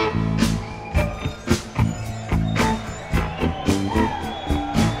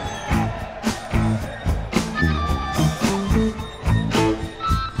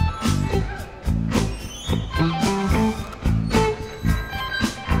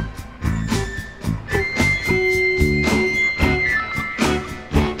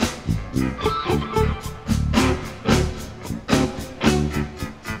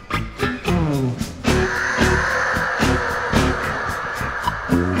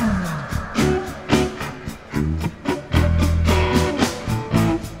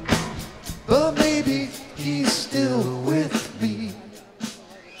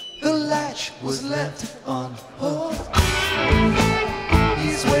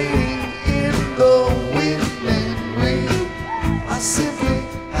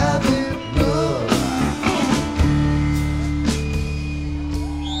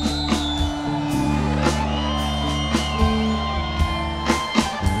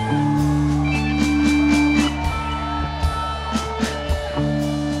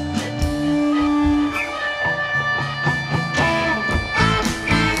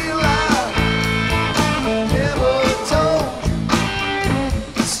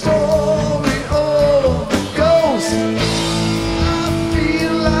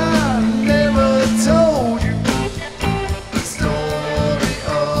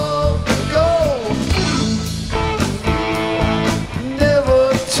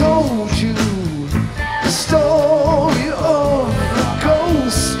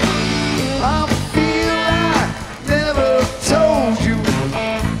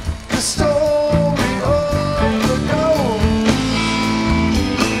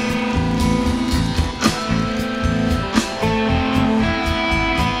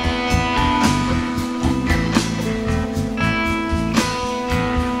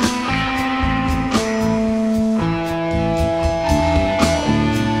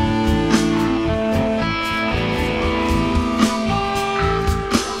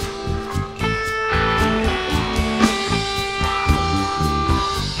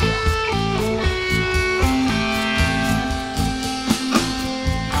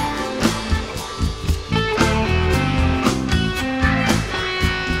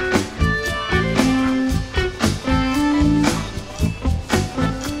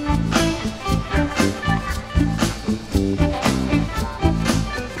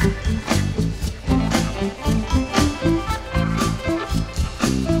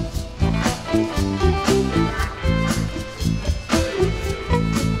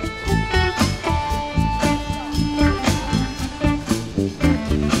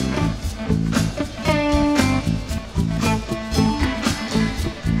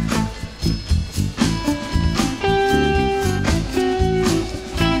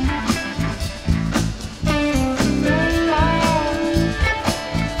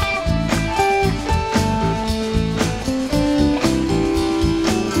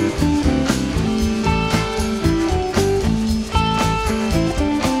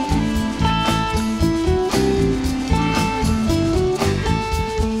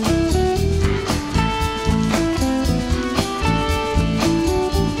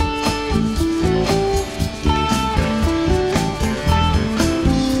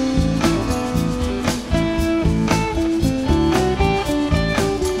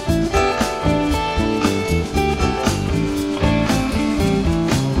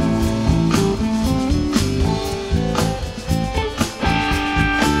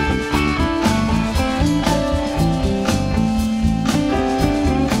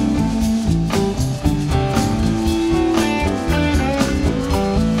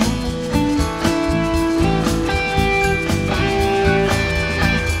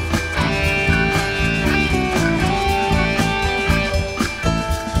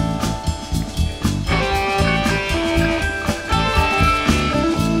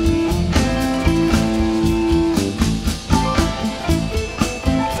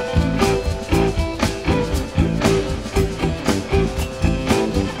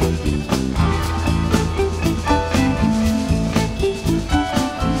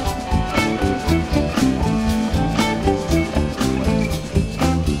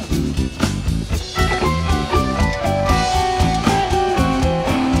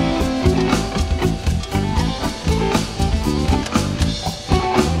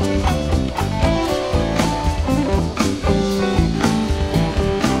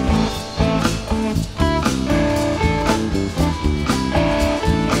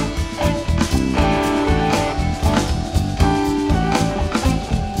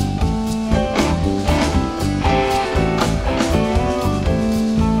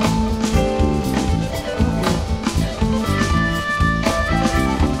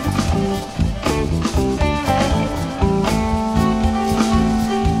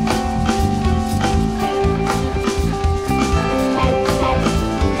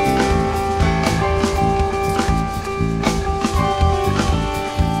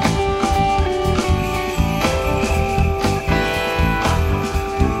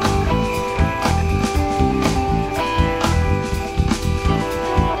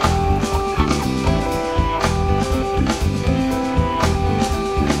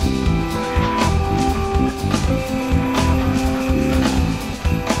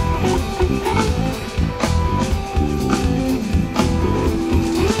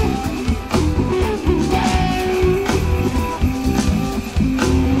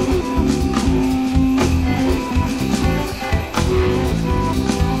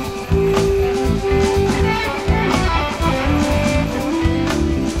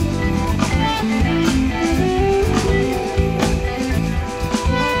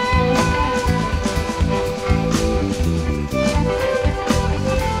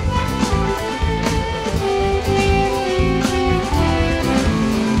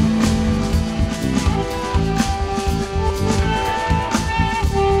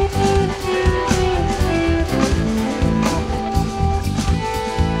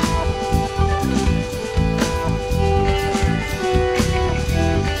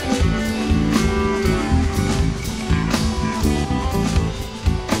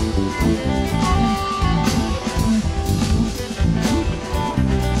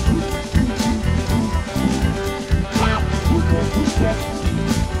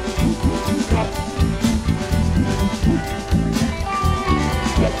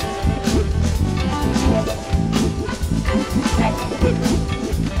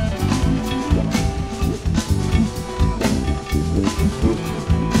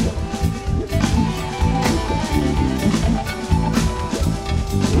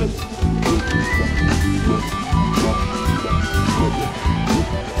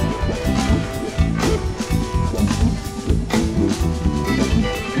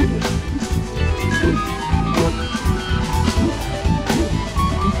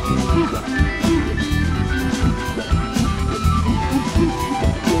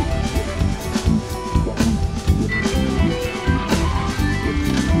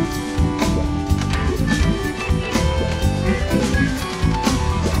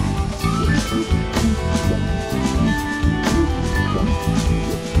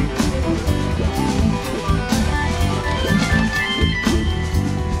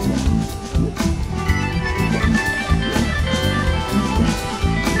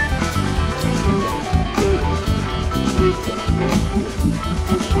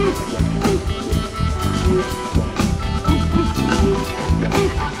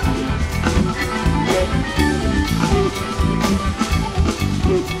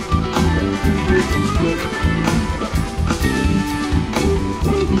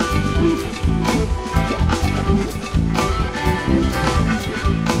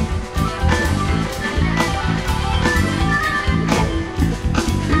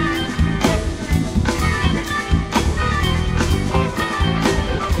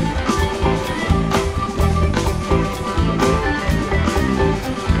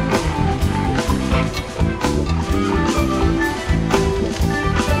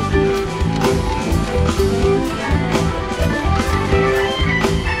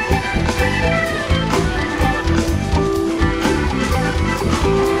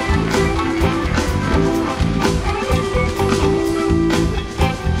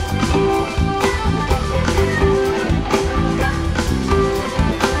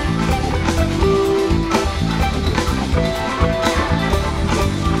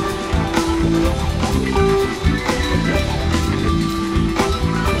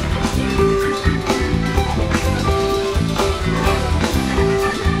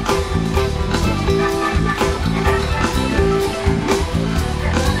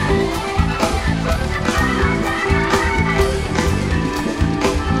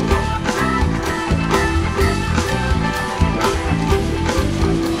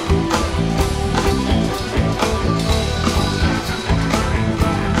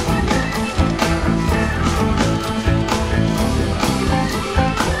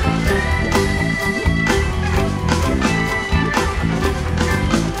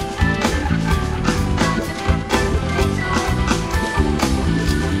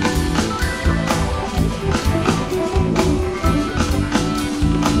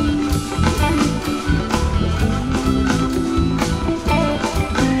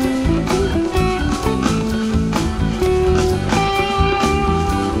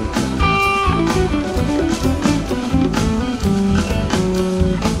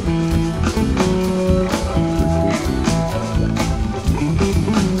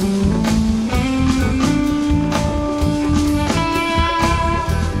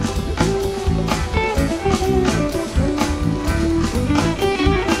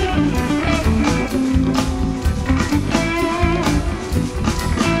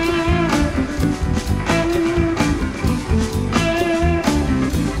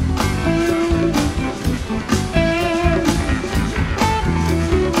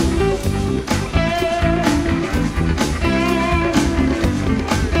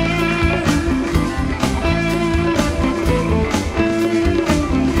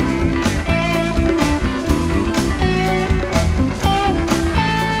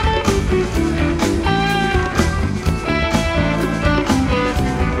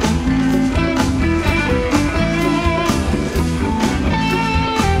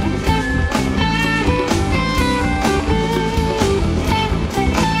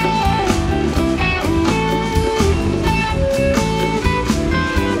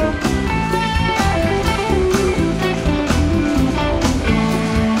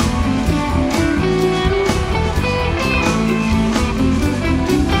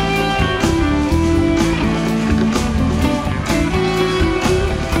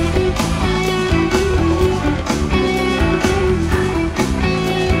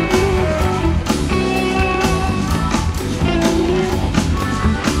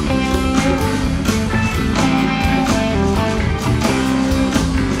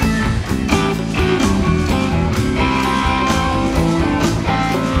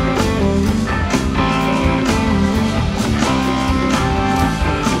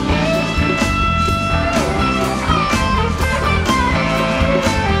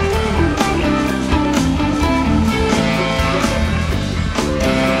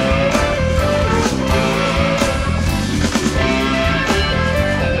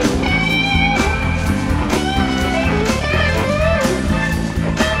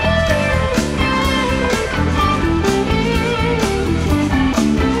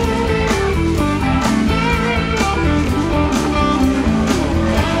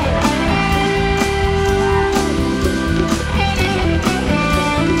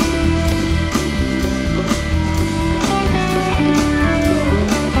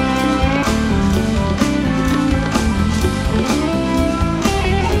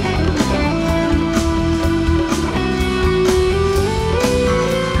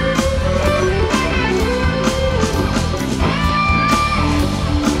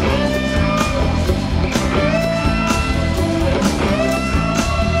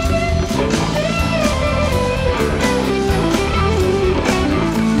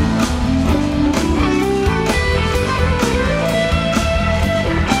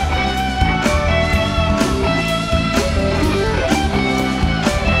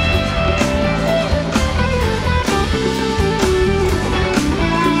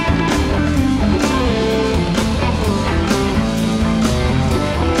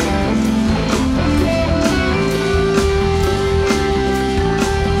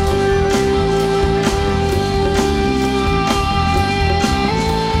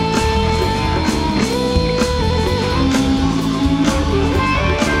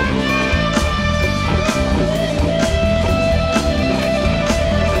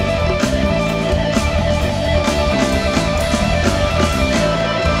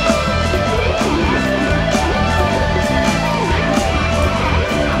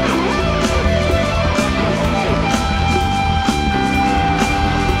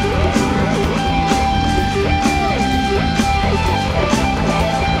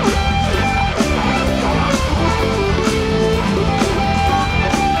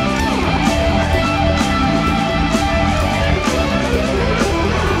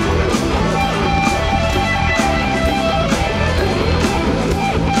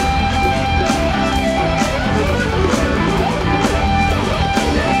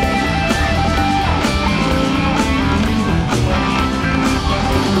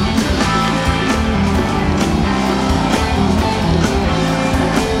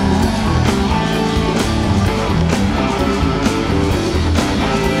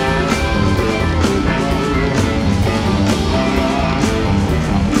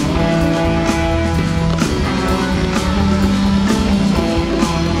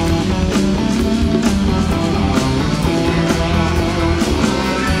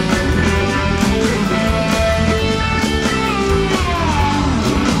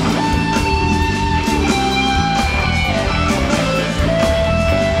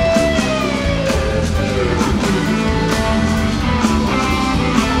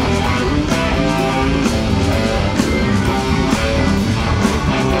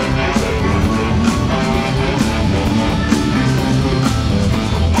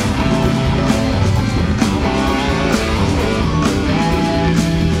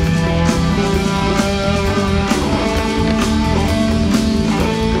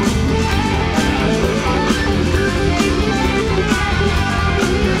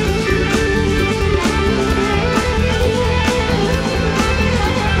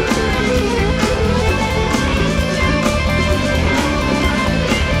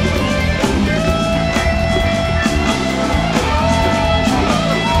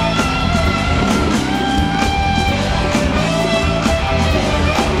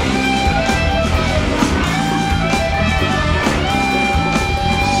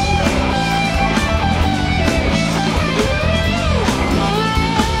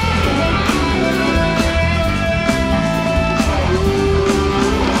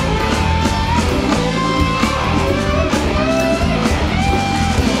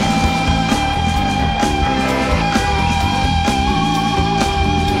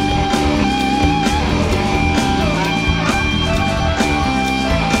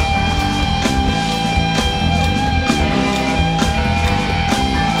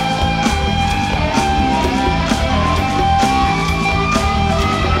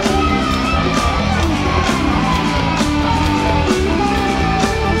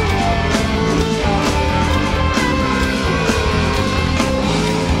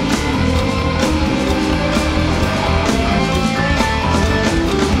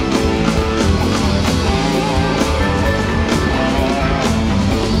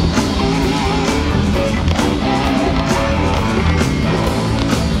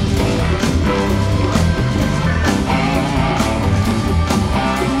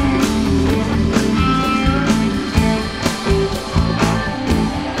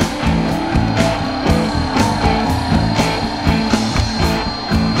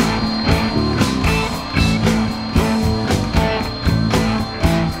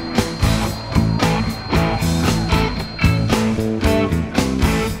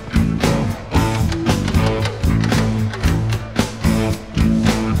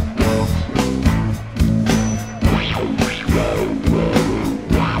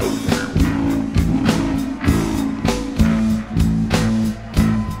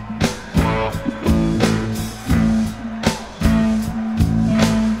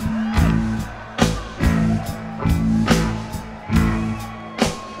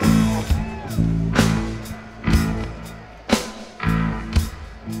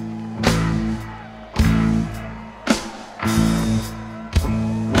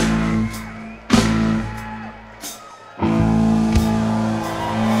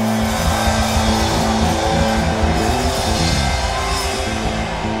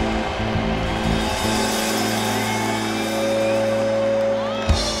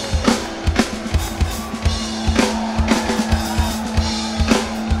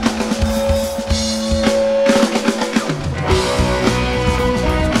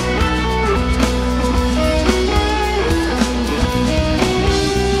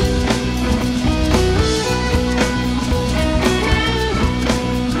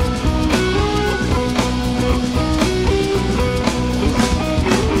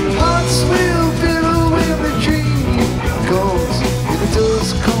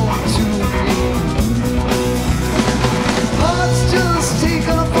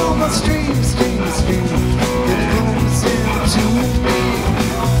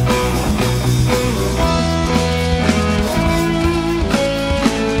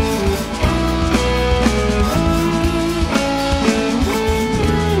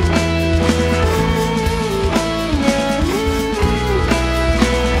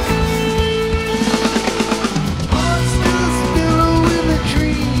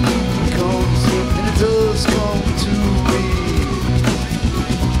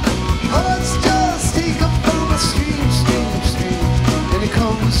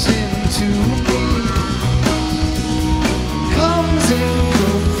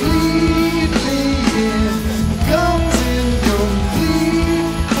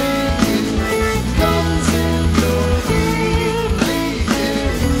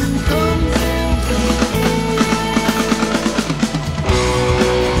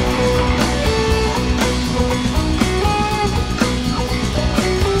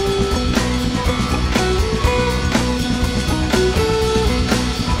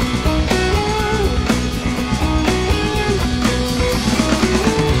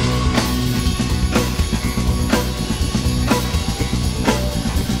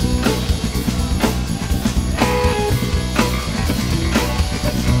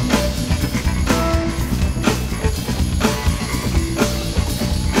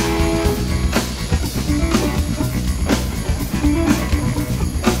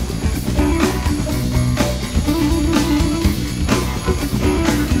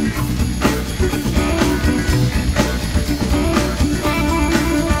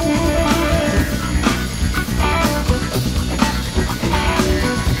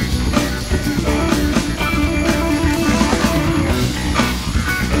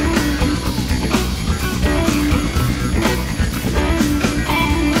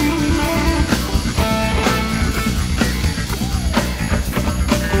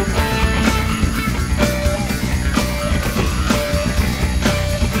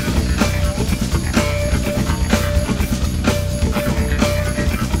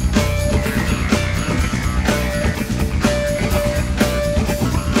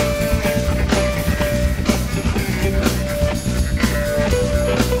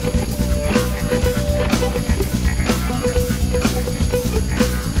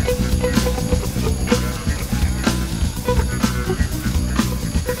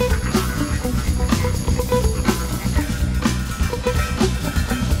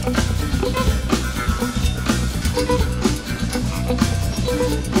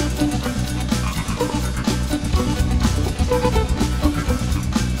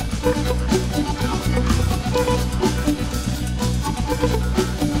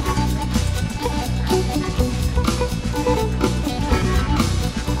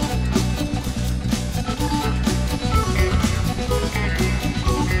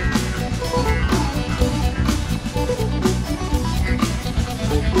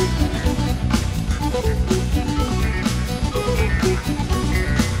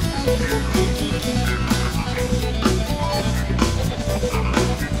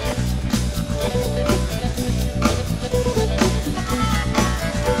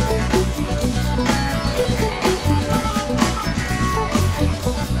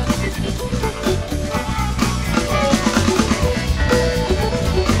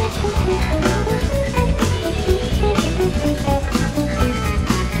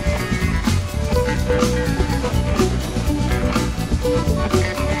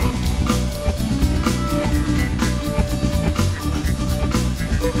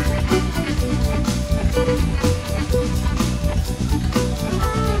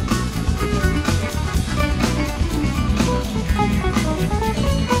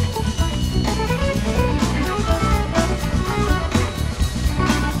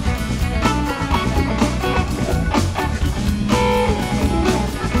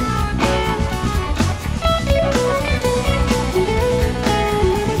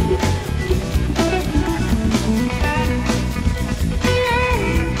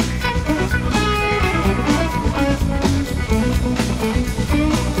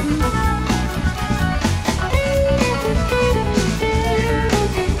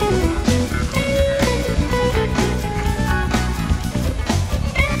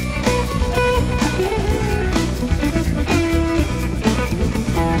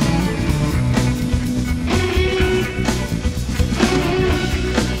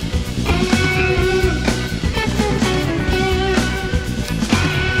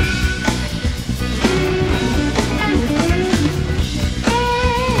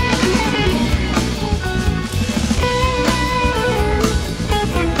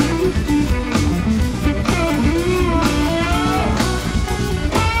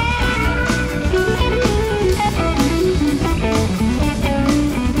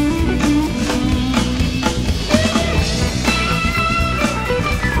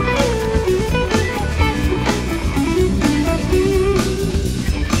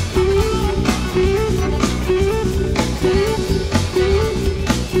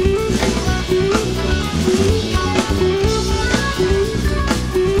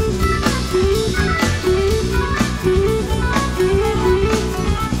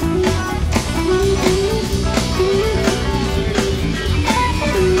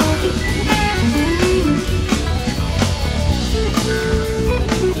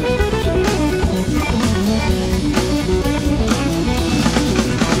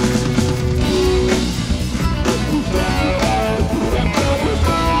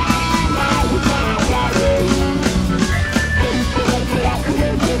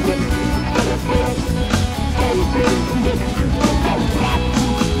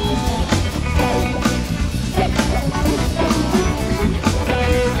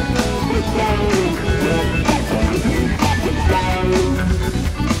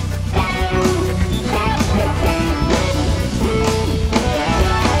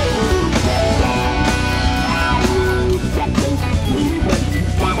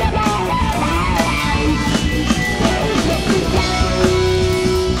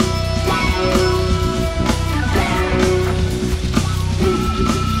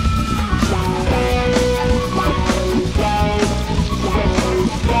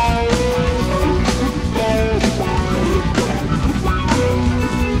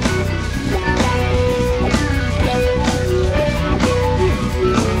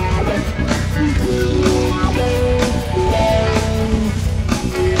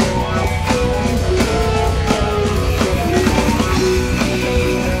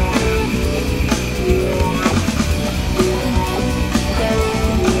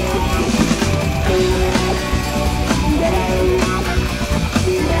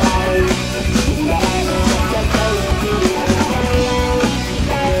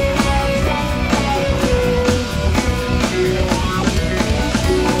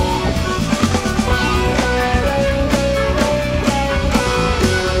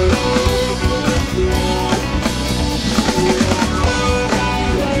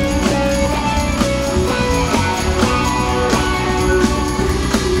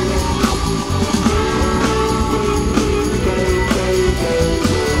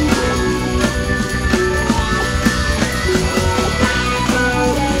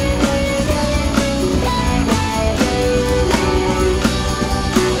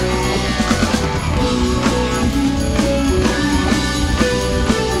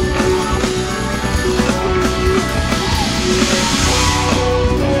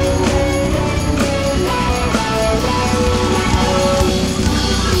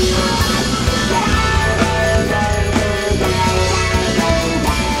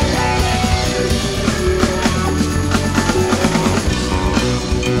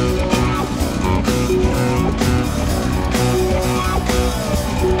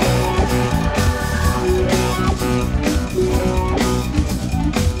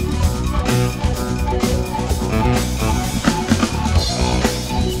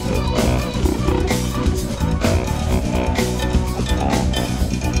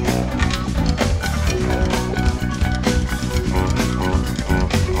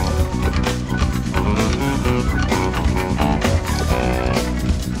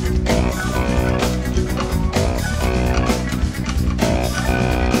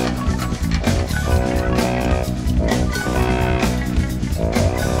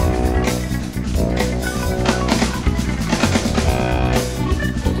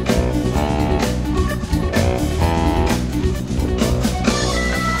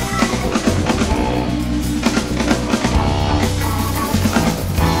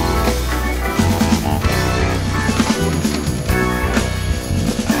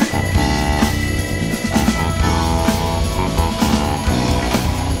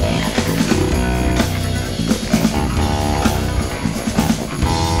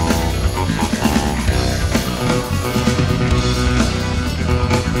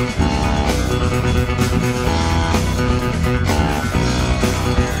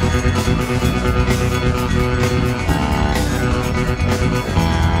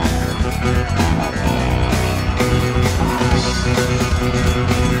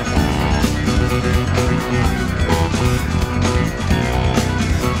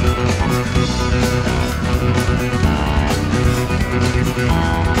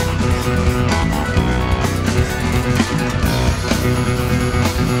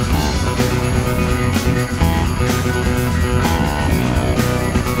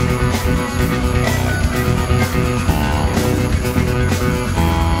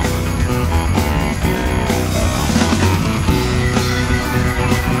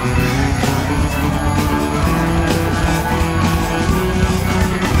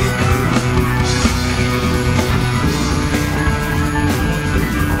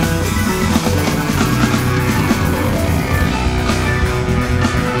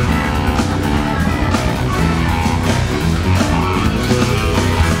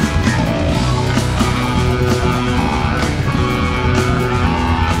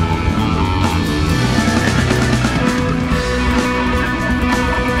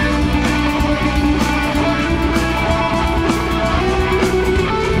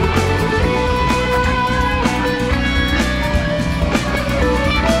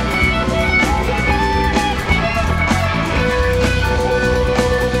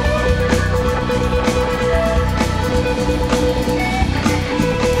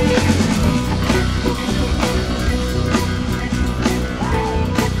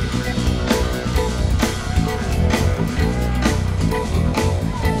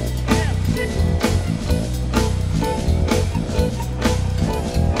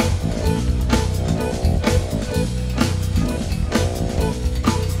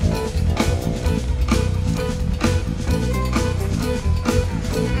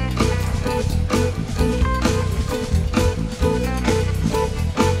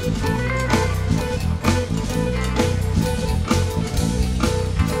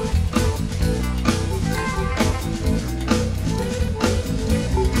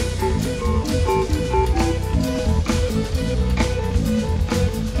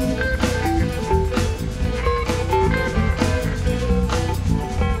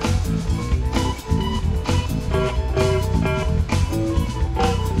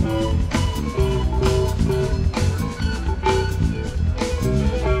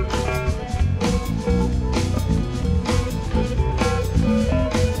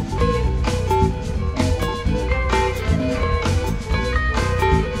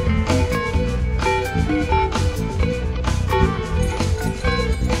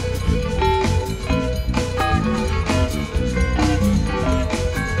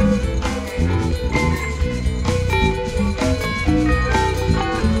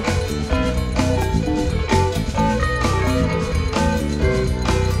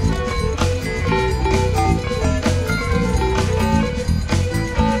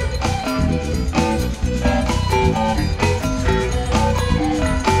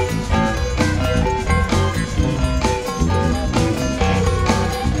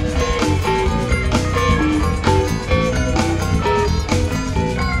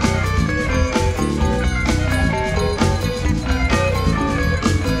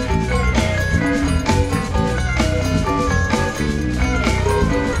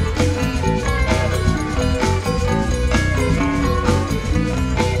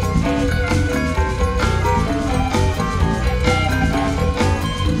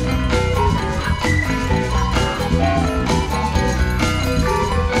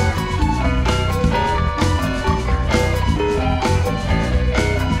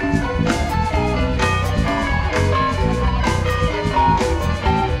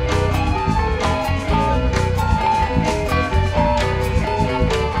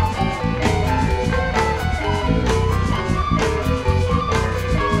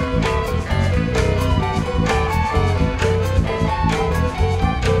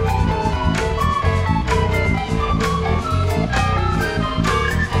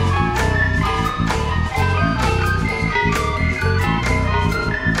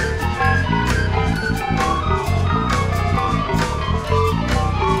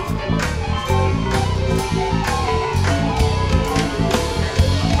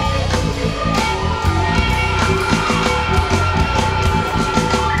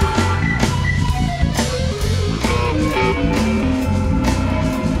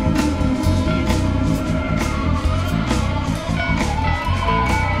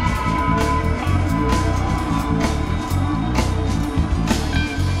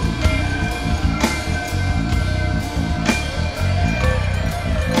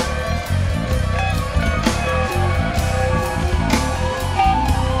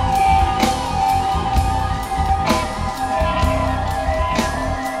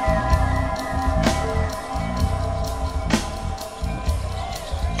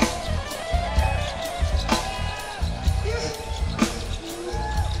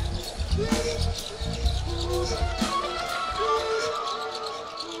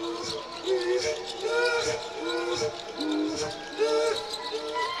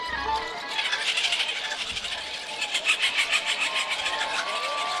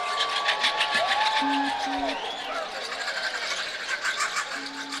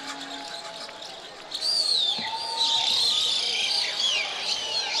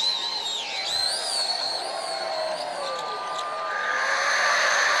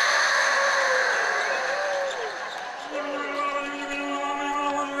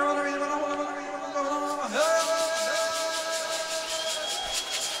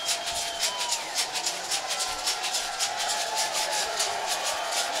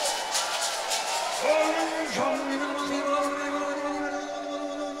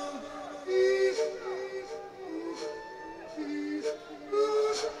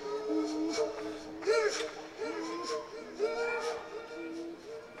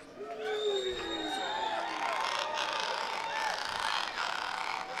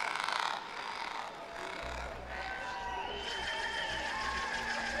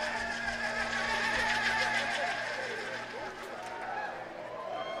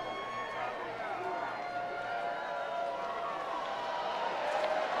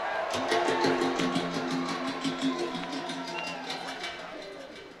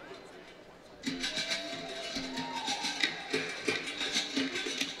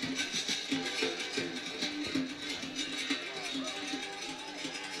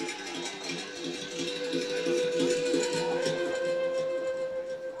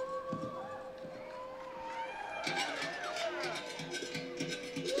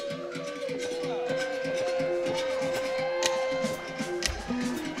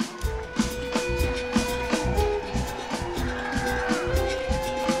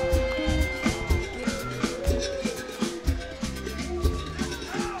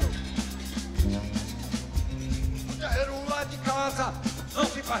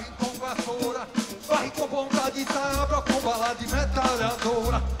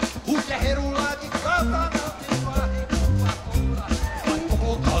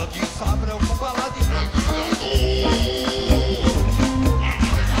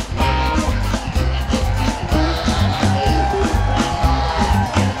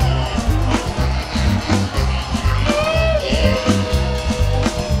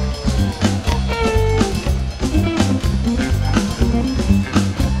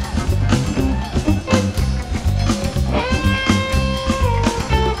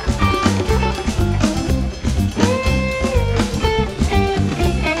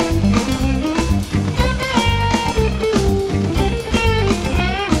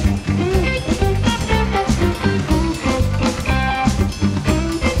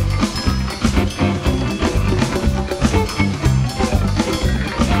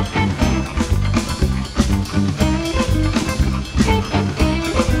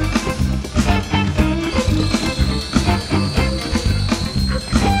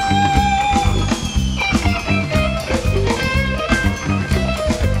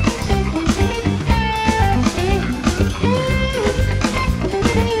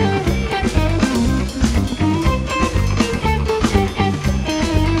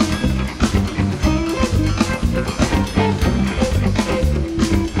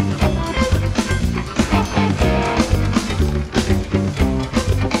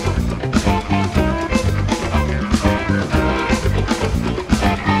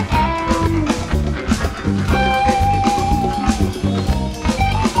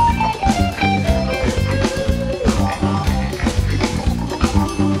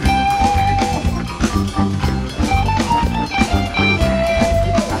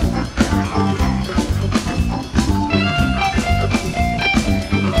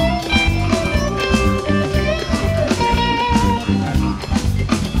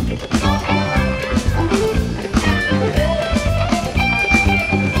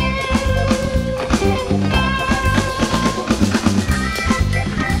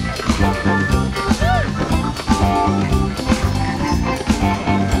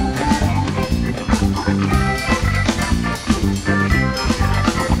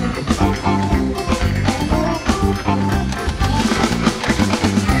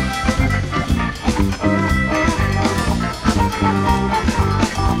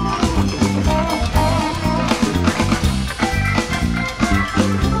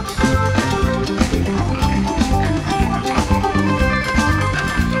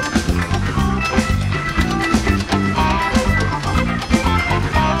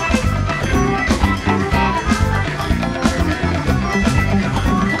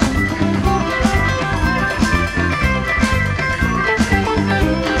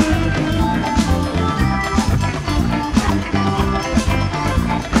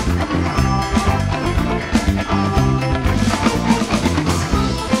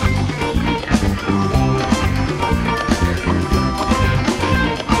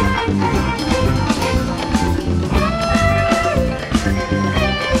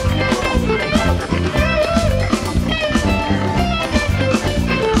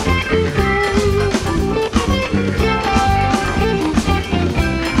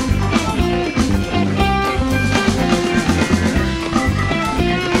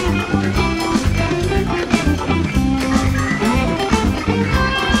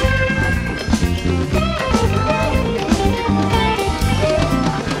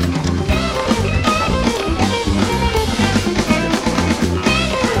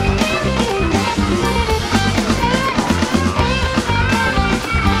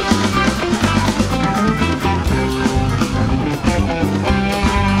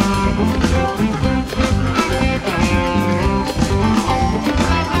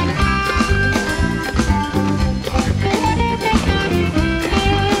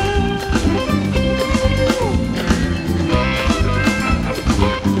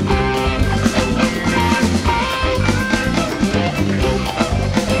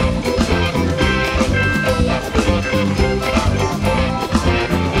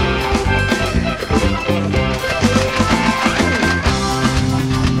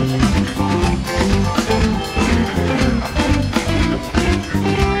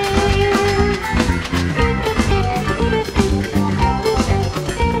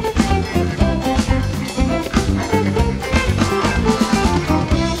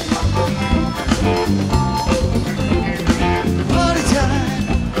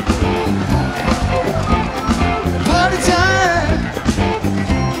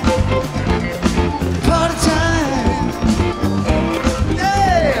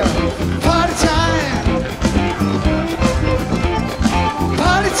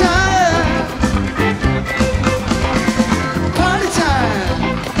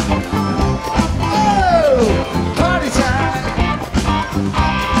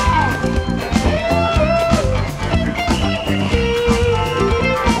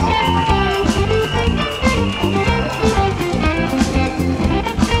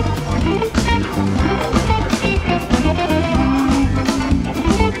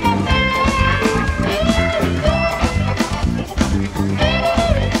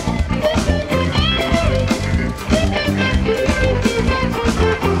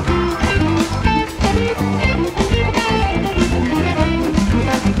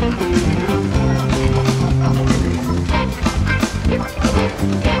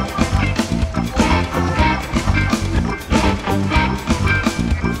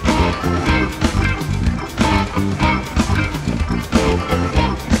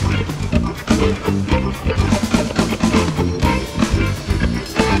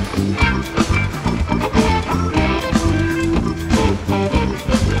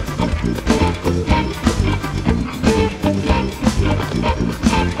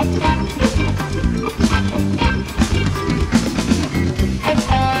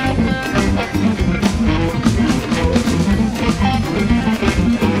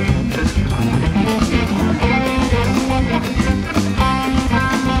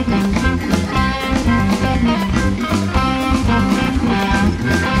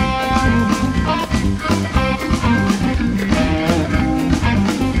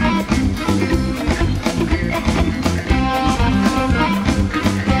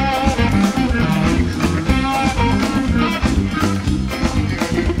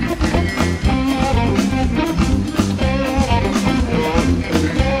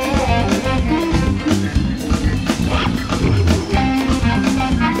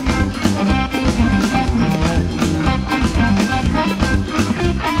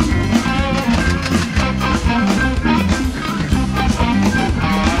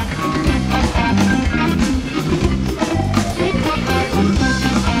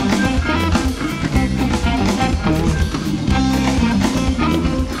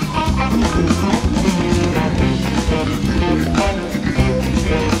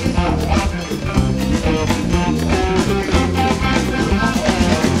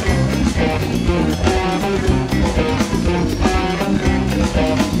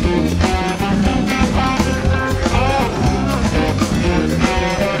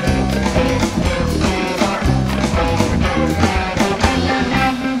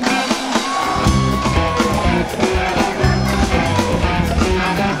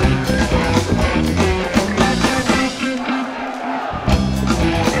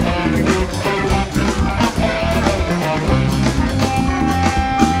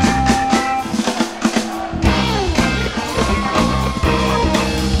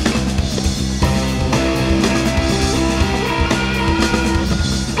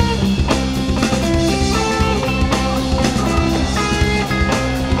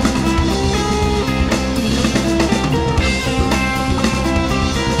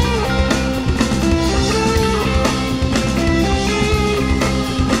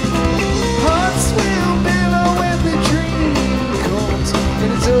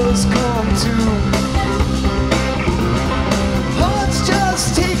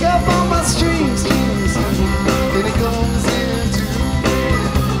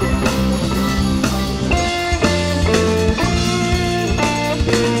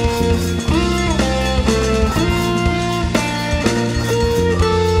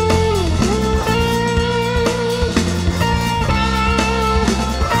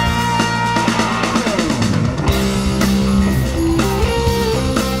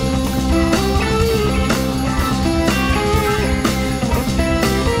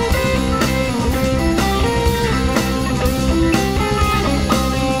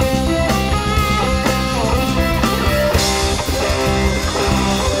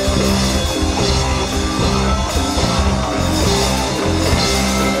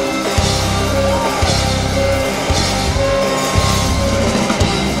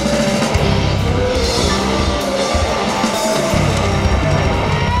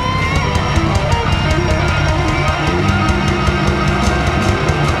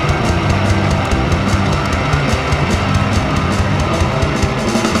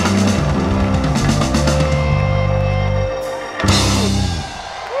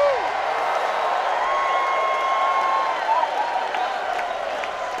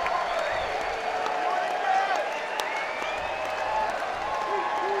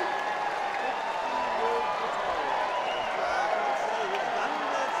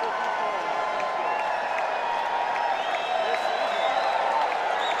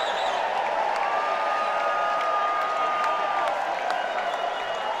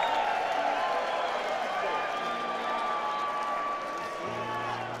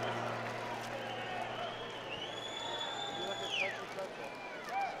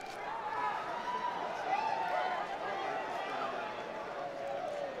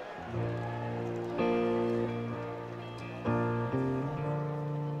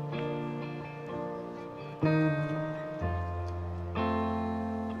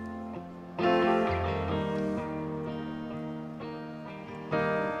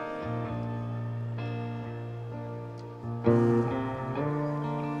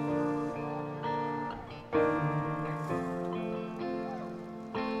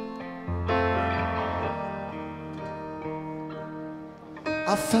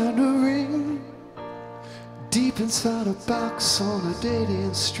 I found a ring deep inside a box on a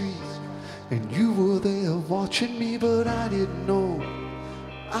dead-end street. And you were there watching me, but I didn't know.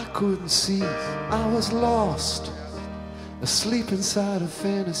 I couldn't see, I was lost, asleep inside a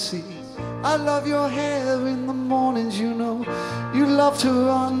fantasy. I love your hair in the mornings, you know. You love to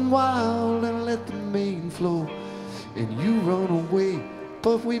run wild and let the mane flow. And you run away,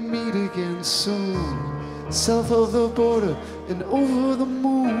 but we meet again soon. South of the border and over the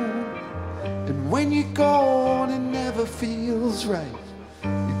moon. And when you're gone, it never feels right.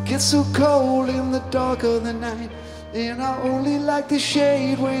 It gets so cold in the dark of the night. And I only like the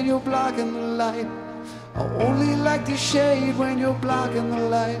shade when you're blocking the light. I only like the shade when you're blocking the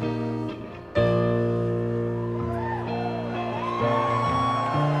light.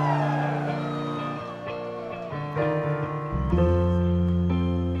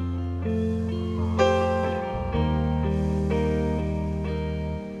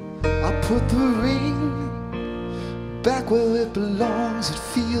 I put the ring back where it belongs, it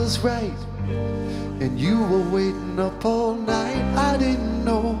feels right. And you were waiting up all night. I didn't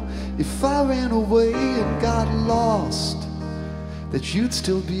know if I ran away and got lost that you'd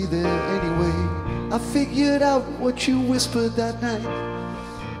still be there anyway. I figured out what you whispered that night.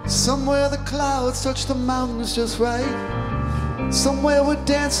 Somewhere the clouds touch the mountains just right. Somewhere we're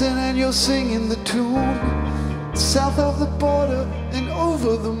dancing and you're singing the tune. South of the border and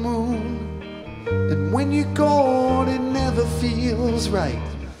over the moon. And when you're gone, it never feels right.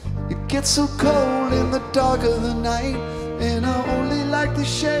 It gets so cold in the dark of the night. And I only like the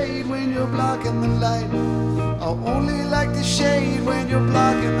shade when you're blocking the light. I only like the shade when you're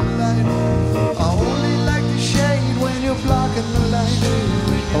blocking the light. I only like the shade when you're blocking the light.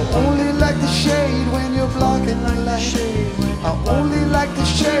 I only like the shade when you're blocking the light. I only like the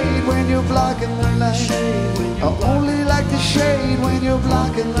shade when you're blocking the light. I only like the shade when you're blocking the light. I only like the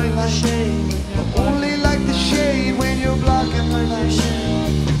shade when you're blocking the light.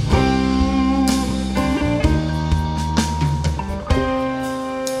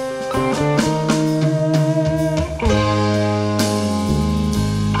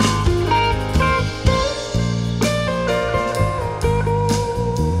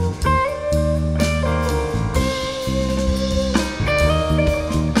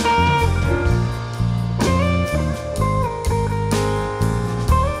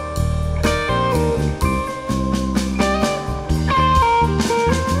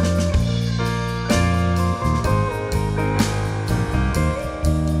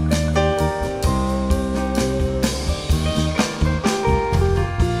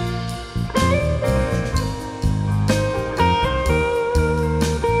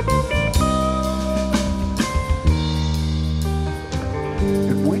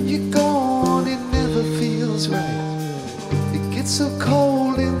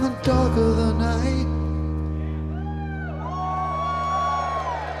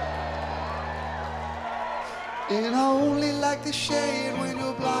 And I only like the shade when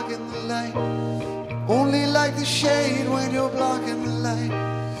you're blocking the light. Only like the shade when you're blocking the light.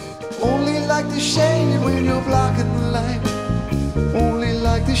 Only like the shade when you're blocking the light. Only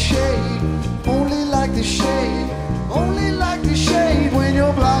like the shade. Only like the shade. Only like the shade when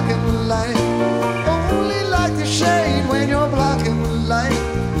you're blocking the light. Only like the shade when you're blocking the light.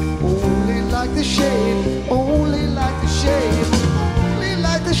 Only like the shade. Only like the shade. Only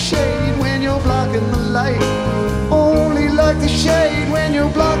like the shade when you're blocking the light. Only like the shade when you're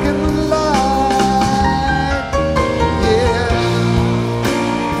blocking the light. Yeah.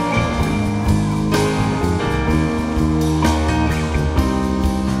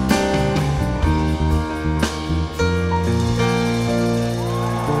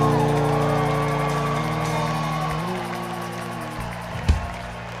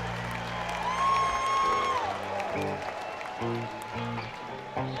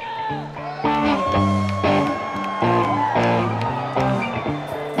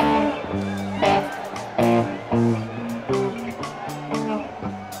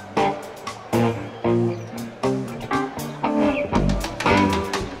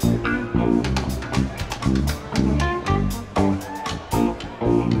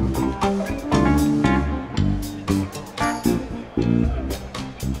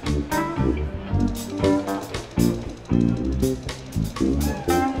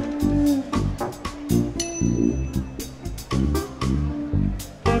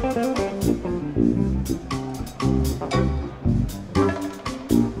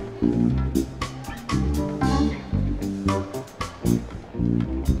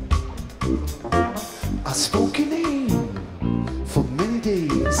 I spoke your name for many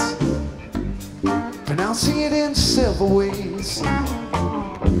days, pronouncing it in several ways,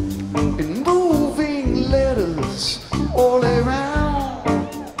 in moving letters all around.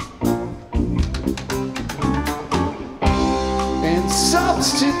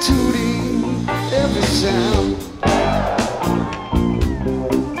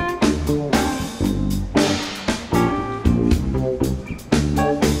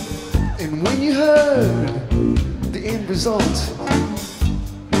 result.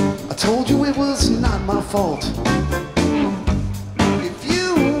 I told you it was not my fault. If you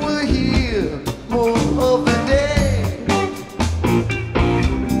were here more of the day,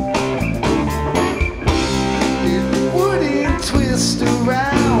 it wouldn't twist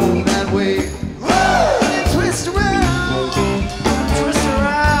around that way. Wouldn't twist around, twist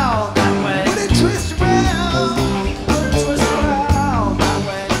around that way. Wouldn't twist around, twist around that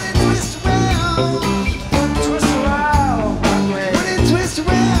way. Wouldn't twist around, twist around that way. Wouldn't twist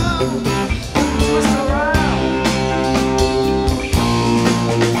around, twist around.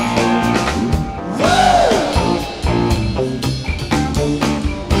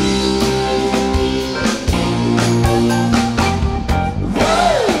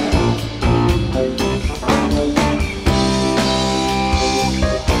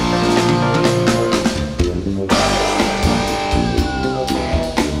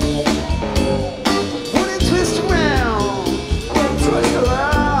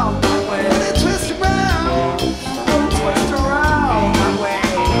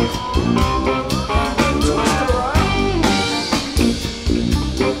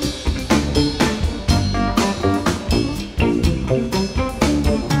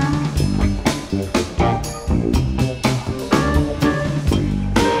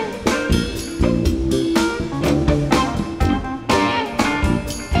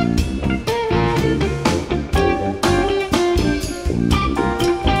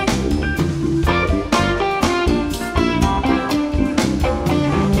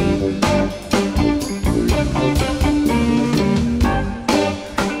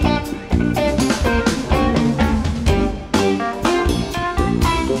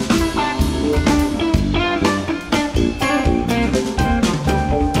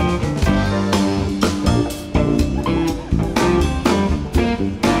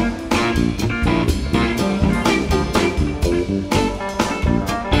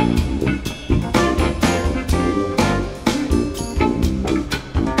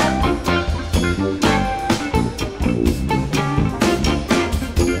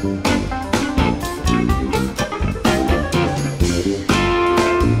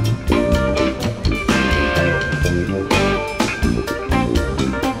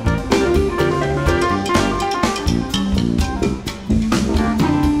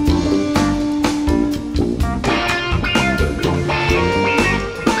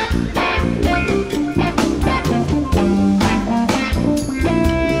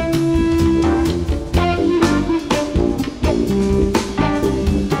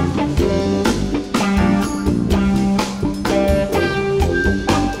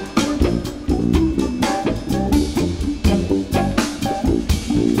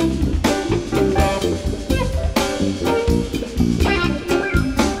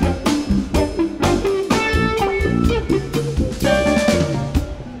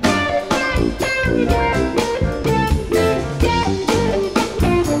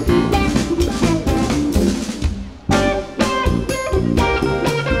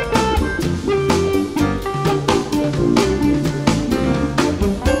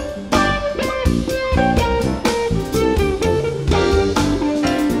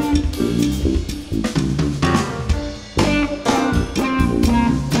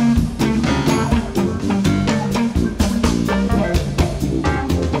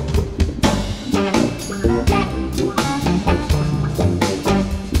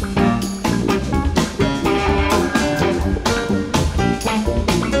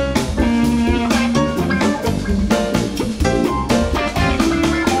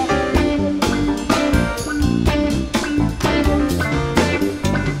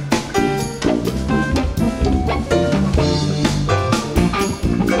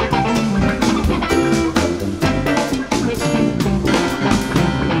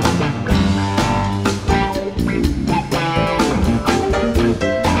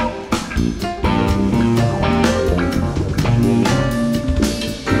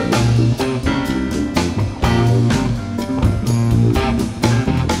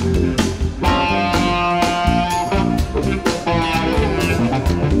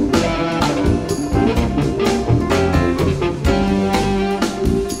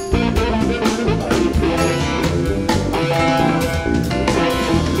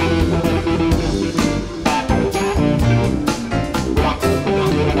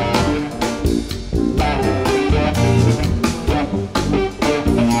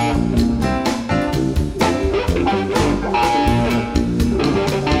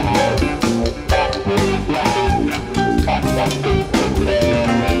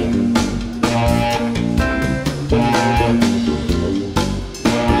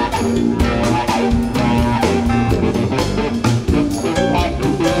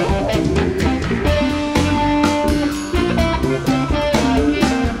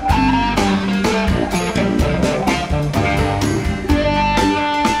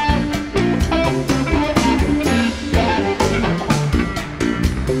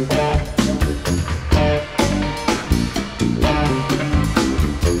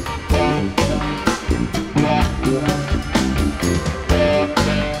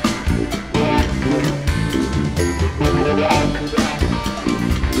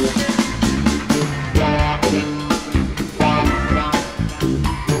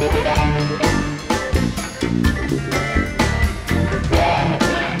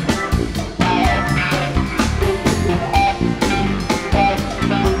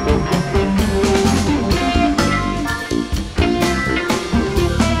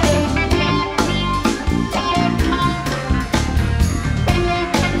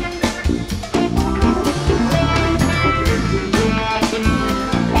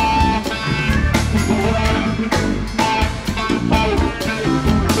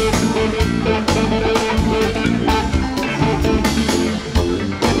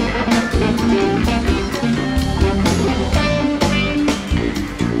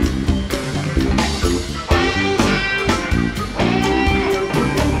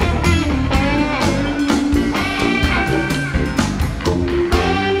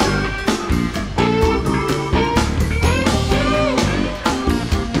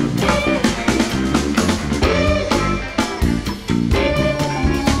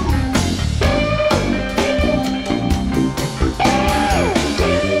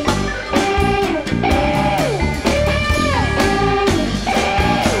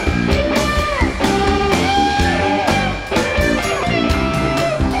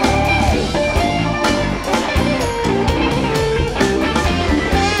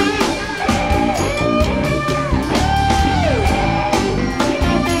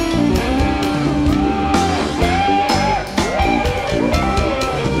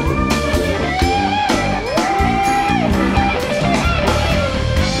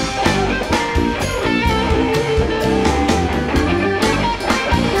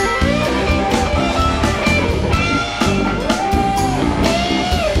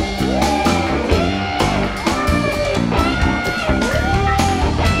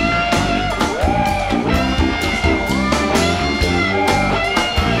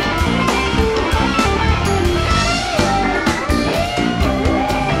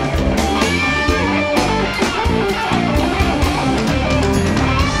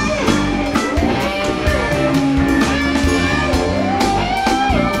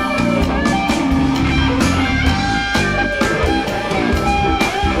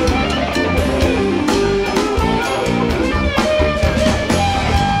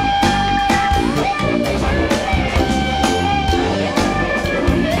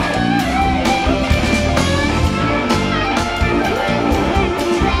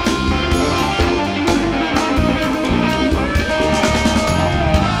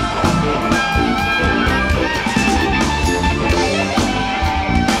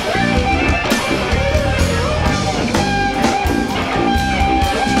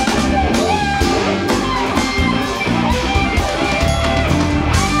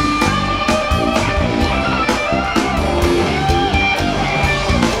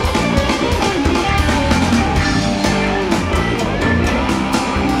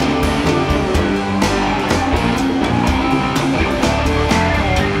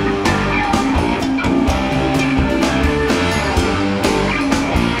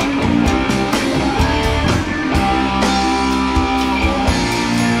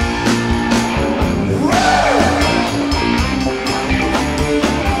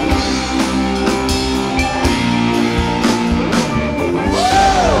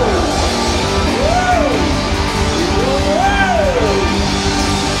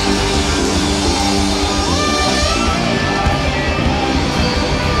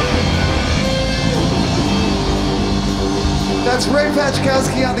 That's Ray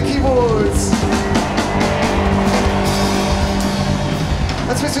Pachkowski on the keyboards.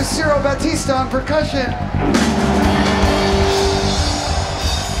 That's Mr. Ciro Batista on percussion.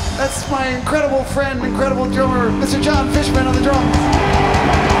 That's my incredible friend, incredible drummer, Mr. John Fishman on the drums.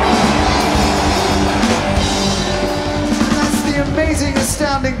 And that's the amazing,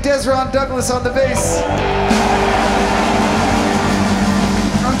 astounding Desron Douglas on the bass.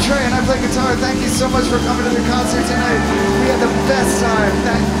 I'm Trey and I play guitar. Thank you so much for coming to the concert tonight. We had the best time.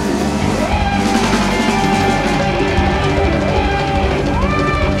 Thank you.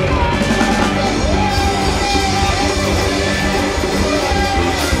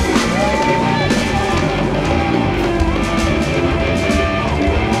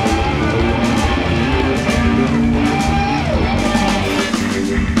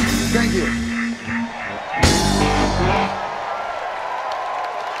 Thank you.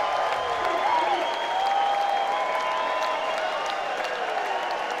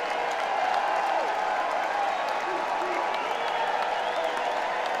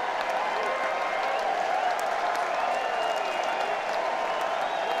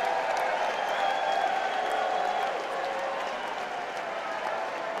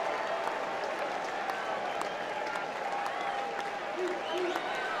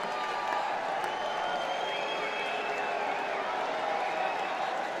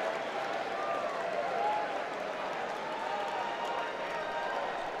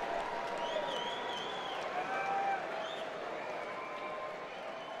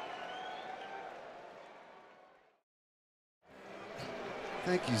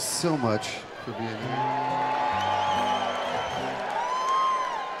 Thank you so much for being here.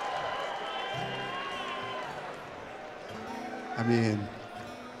 I mean,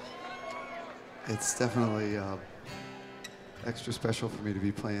 it's definitely extra special for me to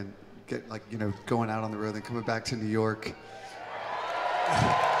be playing, going out on the road and coming back to New York.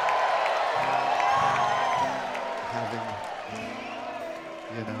 Having,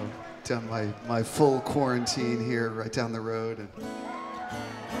 done my full quarantine here right down the road. And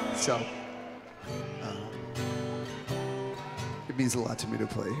so, it means a lot to me to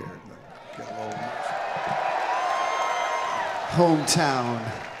play here. Got a little hometown.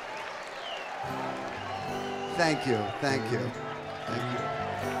 Thank you, thank you, thank you.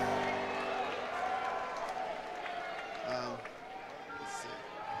 Let's see.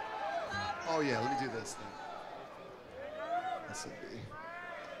 Oh yeah, let me do this then. This would be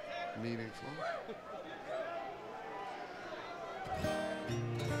meaningful.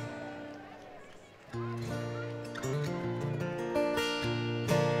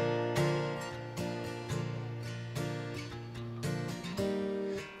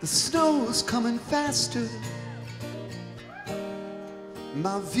 The snow's coming faster.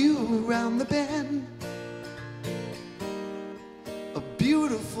 My view around the bend. A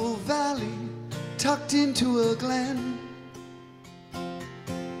beautiful valley tucked into a glen.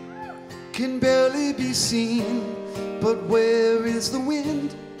 Can barely be seen, but where is the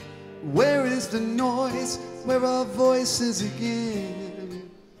wind? Where is the noise? Where are voices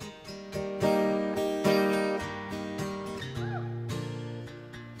again?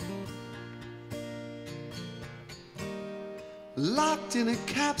 Locked in a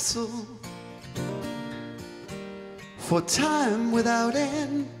capsule for time without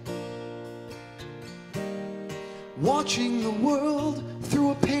end, watching the world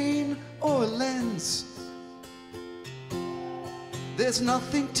through a pane or a lens. There's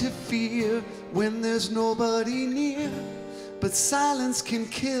nothing to fear when there's nobody near, but silence can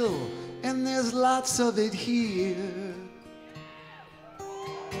kill, and there's lots of it here.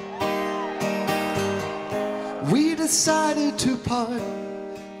 We decided to part,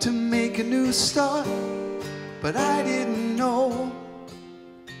 to make a new start, but I didn't know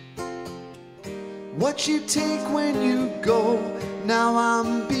what you take when you go. Now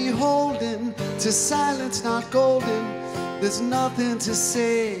I'm beholden to silence not golden. There's nothing to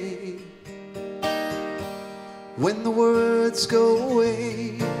say when the words go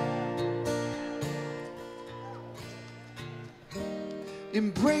away.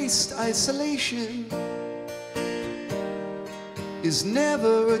 Embraced isolation is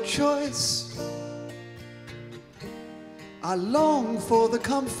never a choice. I long for the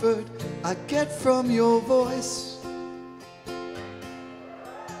comfort I get from your voice.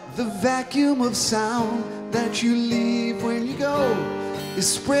 The vacuum of sound that you leave when you go is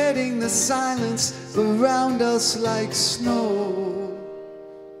spreading the silence around us like snow.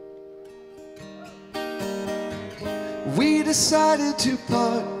 We decided to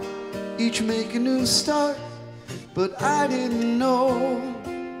part, each make a new start, but I didn't know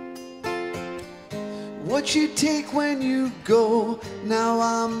what you take when you go. Now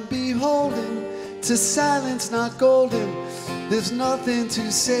I'm beholden to silence not golden. There's nothing to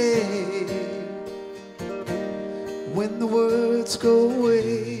say when the words go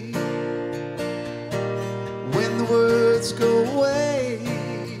away. When the words go away.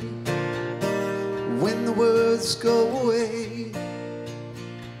 When the words go away.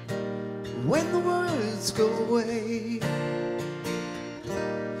 When the words go away.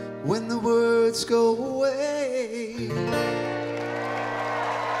 When the words go away.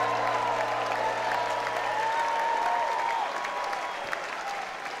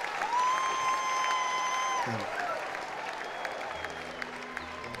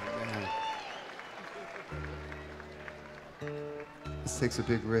 This takes a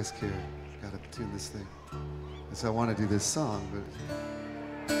big risk here. Gotta tune this thing. Because I want to do this song, but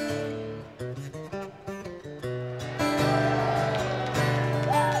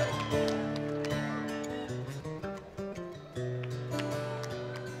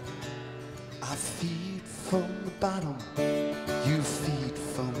I feed from the bottom, you feed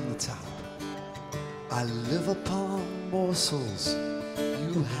from the top. I live upon morsels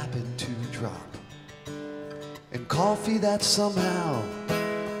you happen to drop, and coffee that somehow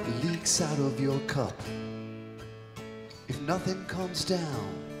leaks out of your cup. If nothing comes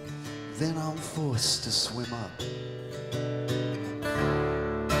down, then I'm forced to swim up.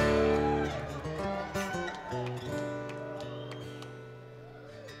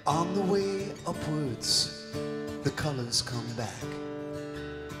 On the way upwards, the colors come back,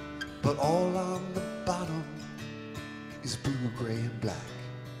 but all on the bottom is blue, gray, and black.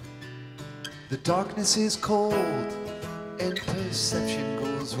 The darkness is cold and perception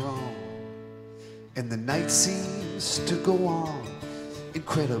goes wrong, and the night seems to go on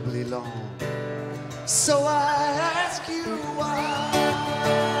incredibly long. So I ask you why,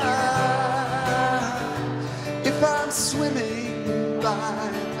 if I'm swimming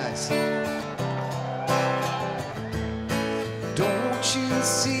by, don't you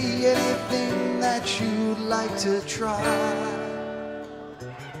see anything that you'd like to try?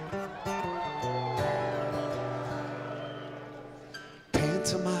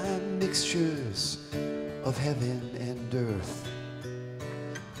 Pantomime mixtures of heaven and earth,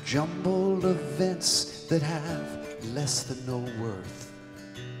 jumbled events that have less than no worth.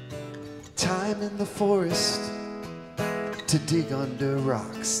 Time in the forest to dig under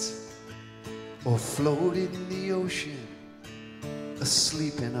rocks, or float in the ocean,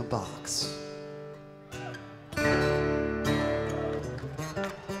 asleep in a box.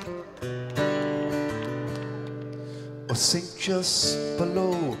 Or sink just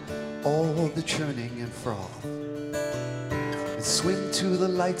below all the churning and froth, and swing to the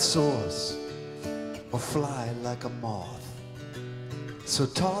light source, or fly like a moth. So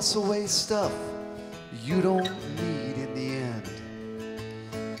toss away stuff you don't need in the end,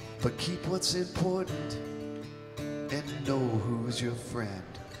 but keep what's important and know who's your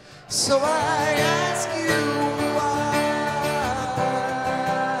friend. So I ask you why,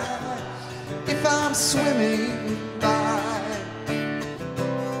 if I'm swimming by,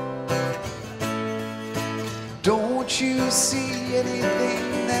 don't you see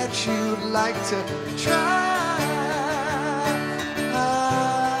anything that you'd like to try?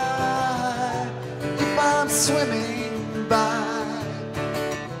 If I'm swimming by.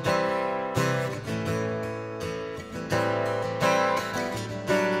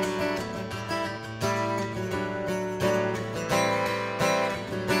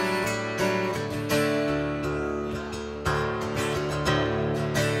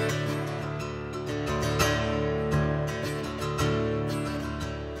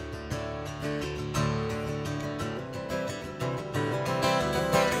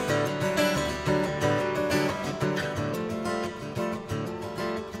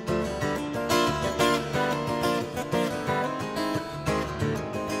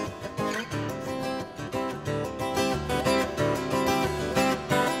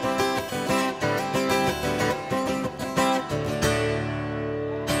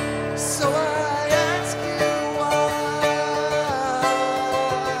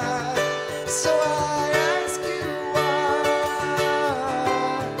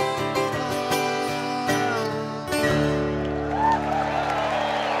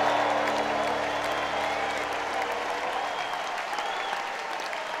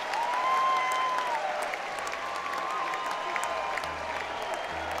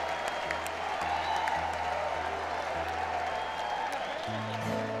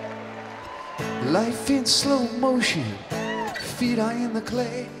 Life in slow motion, feet are in the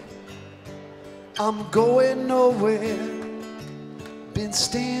clay. I'm going nowhere, been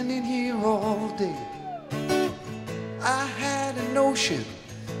standing here all day. I had a notion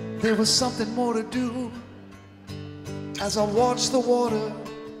there was something more to do. As I watched the water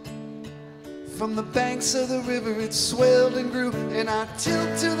from the banks of the river, it swelled and grew, and I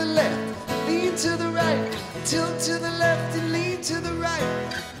tilt to the left, lean to the right, tilt to the left and lean to the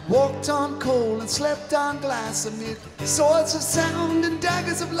right. Walked on coal and slept on glass amid swords of sound and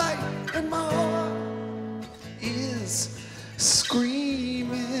daggers of light, and my heart is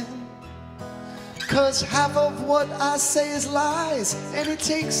screaming, 'cause half of what I say is lies, and it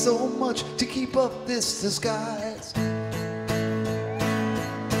takes so much to keep up this disguise.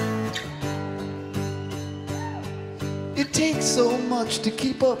 It takes so much to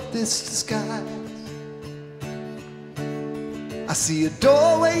keep up this disguise. I see a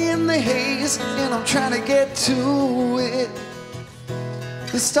doorway in the haze, and I'm trying to get to it.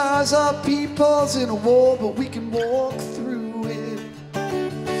 The stars are peepholes in a wall, but we can walk through it.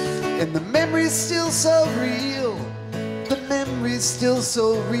 And the memory's still so real, the memory's still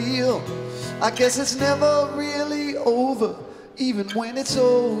so real. I guess it's never really over, even when it's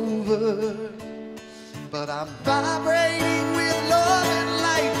over. But I'm vibrating with love and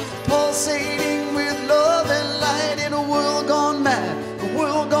light, pulsating with love and light, in a world gone mad, a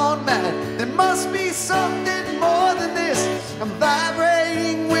world gone mad. There must be something more than this. I'm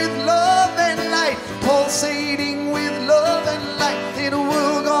vibrating with love and light, pulsating with love and light, in a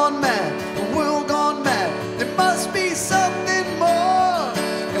world gone mad, a world gone mad. There must be something more.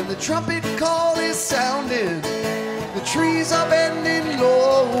 And the trumpet call is sounding, the trees are bending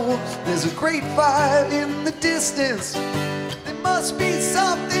low. There's a great fire in the distance. There must be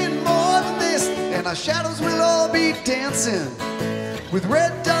something more than this. And our shadows will all be dancing with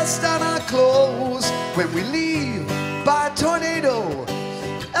red dust on our clothes when we leave by a tornado.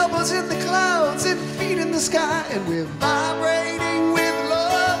 Elbows in the clouds and feet in the sky. And we're vibrating with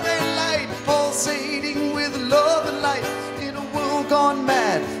love and light, pulsating with love and light, in a world gone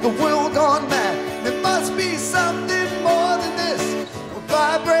mad, a world gone mad. There must be something more than this. We're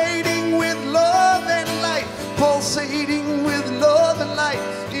vibrating with love and light, pulsating with love and light,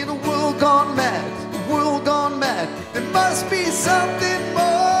 in a world gone mad, a world gone mad. There must be something more.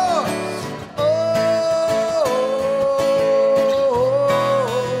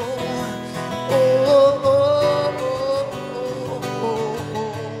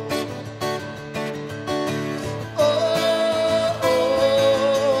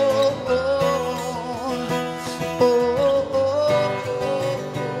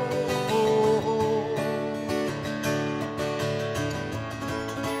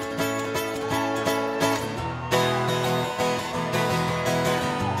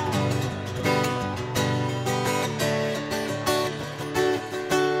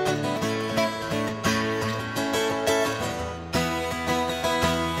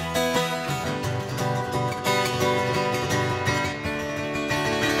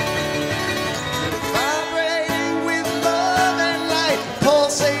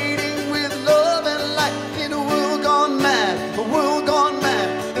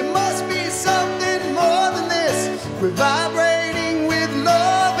 We're vibrating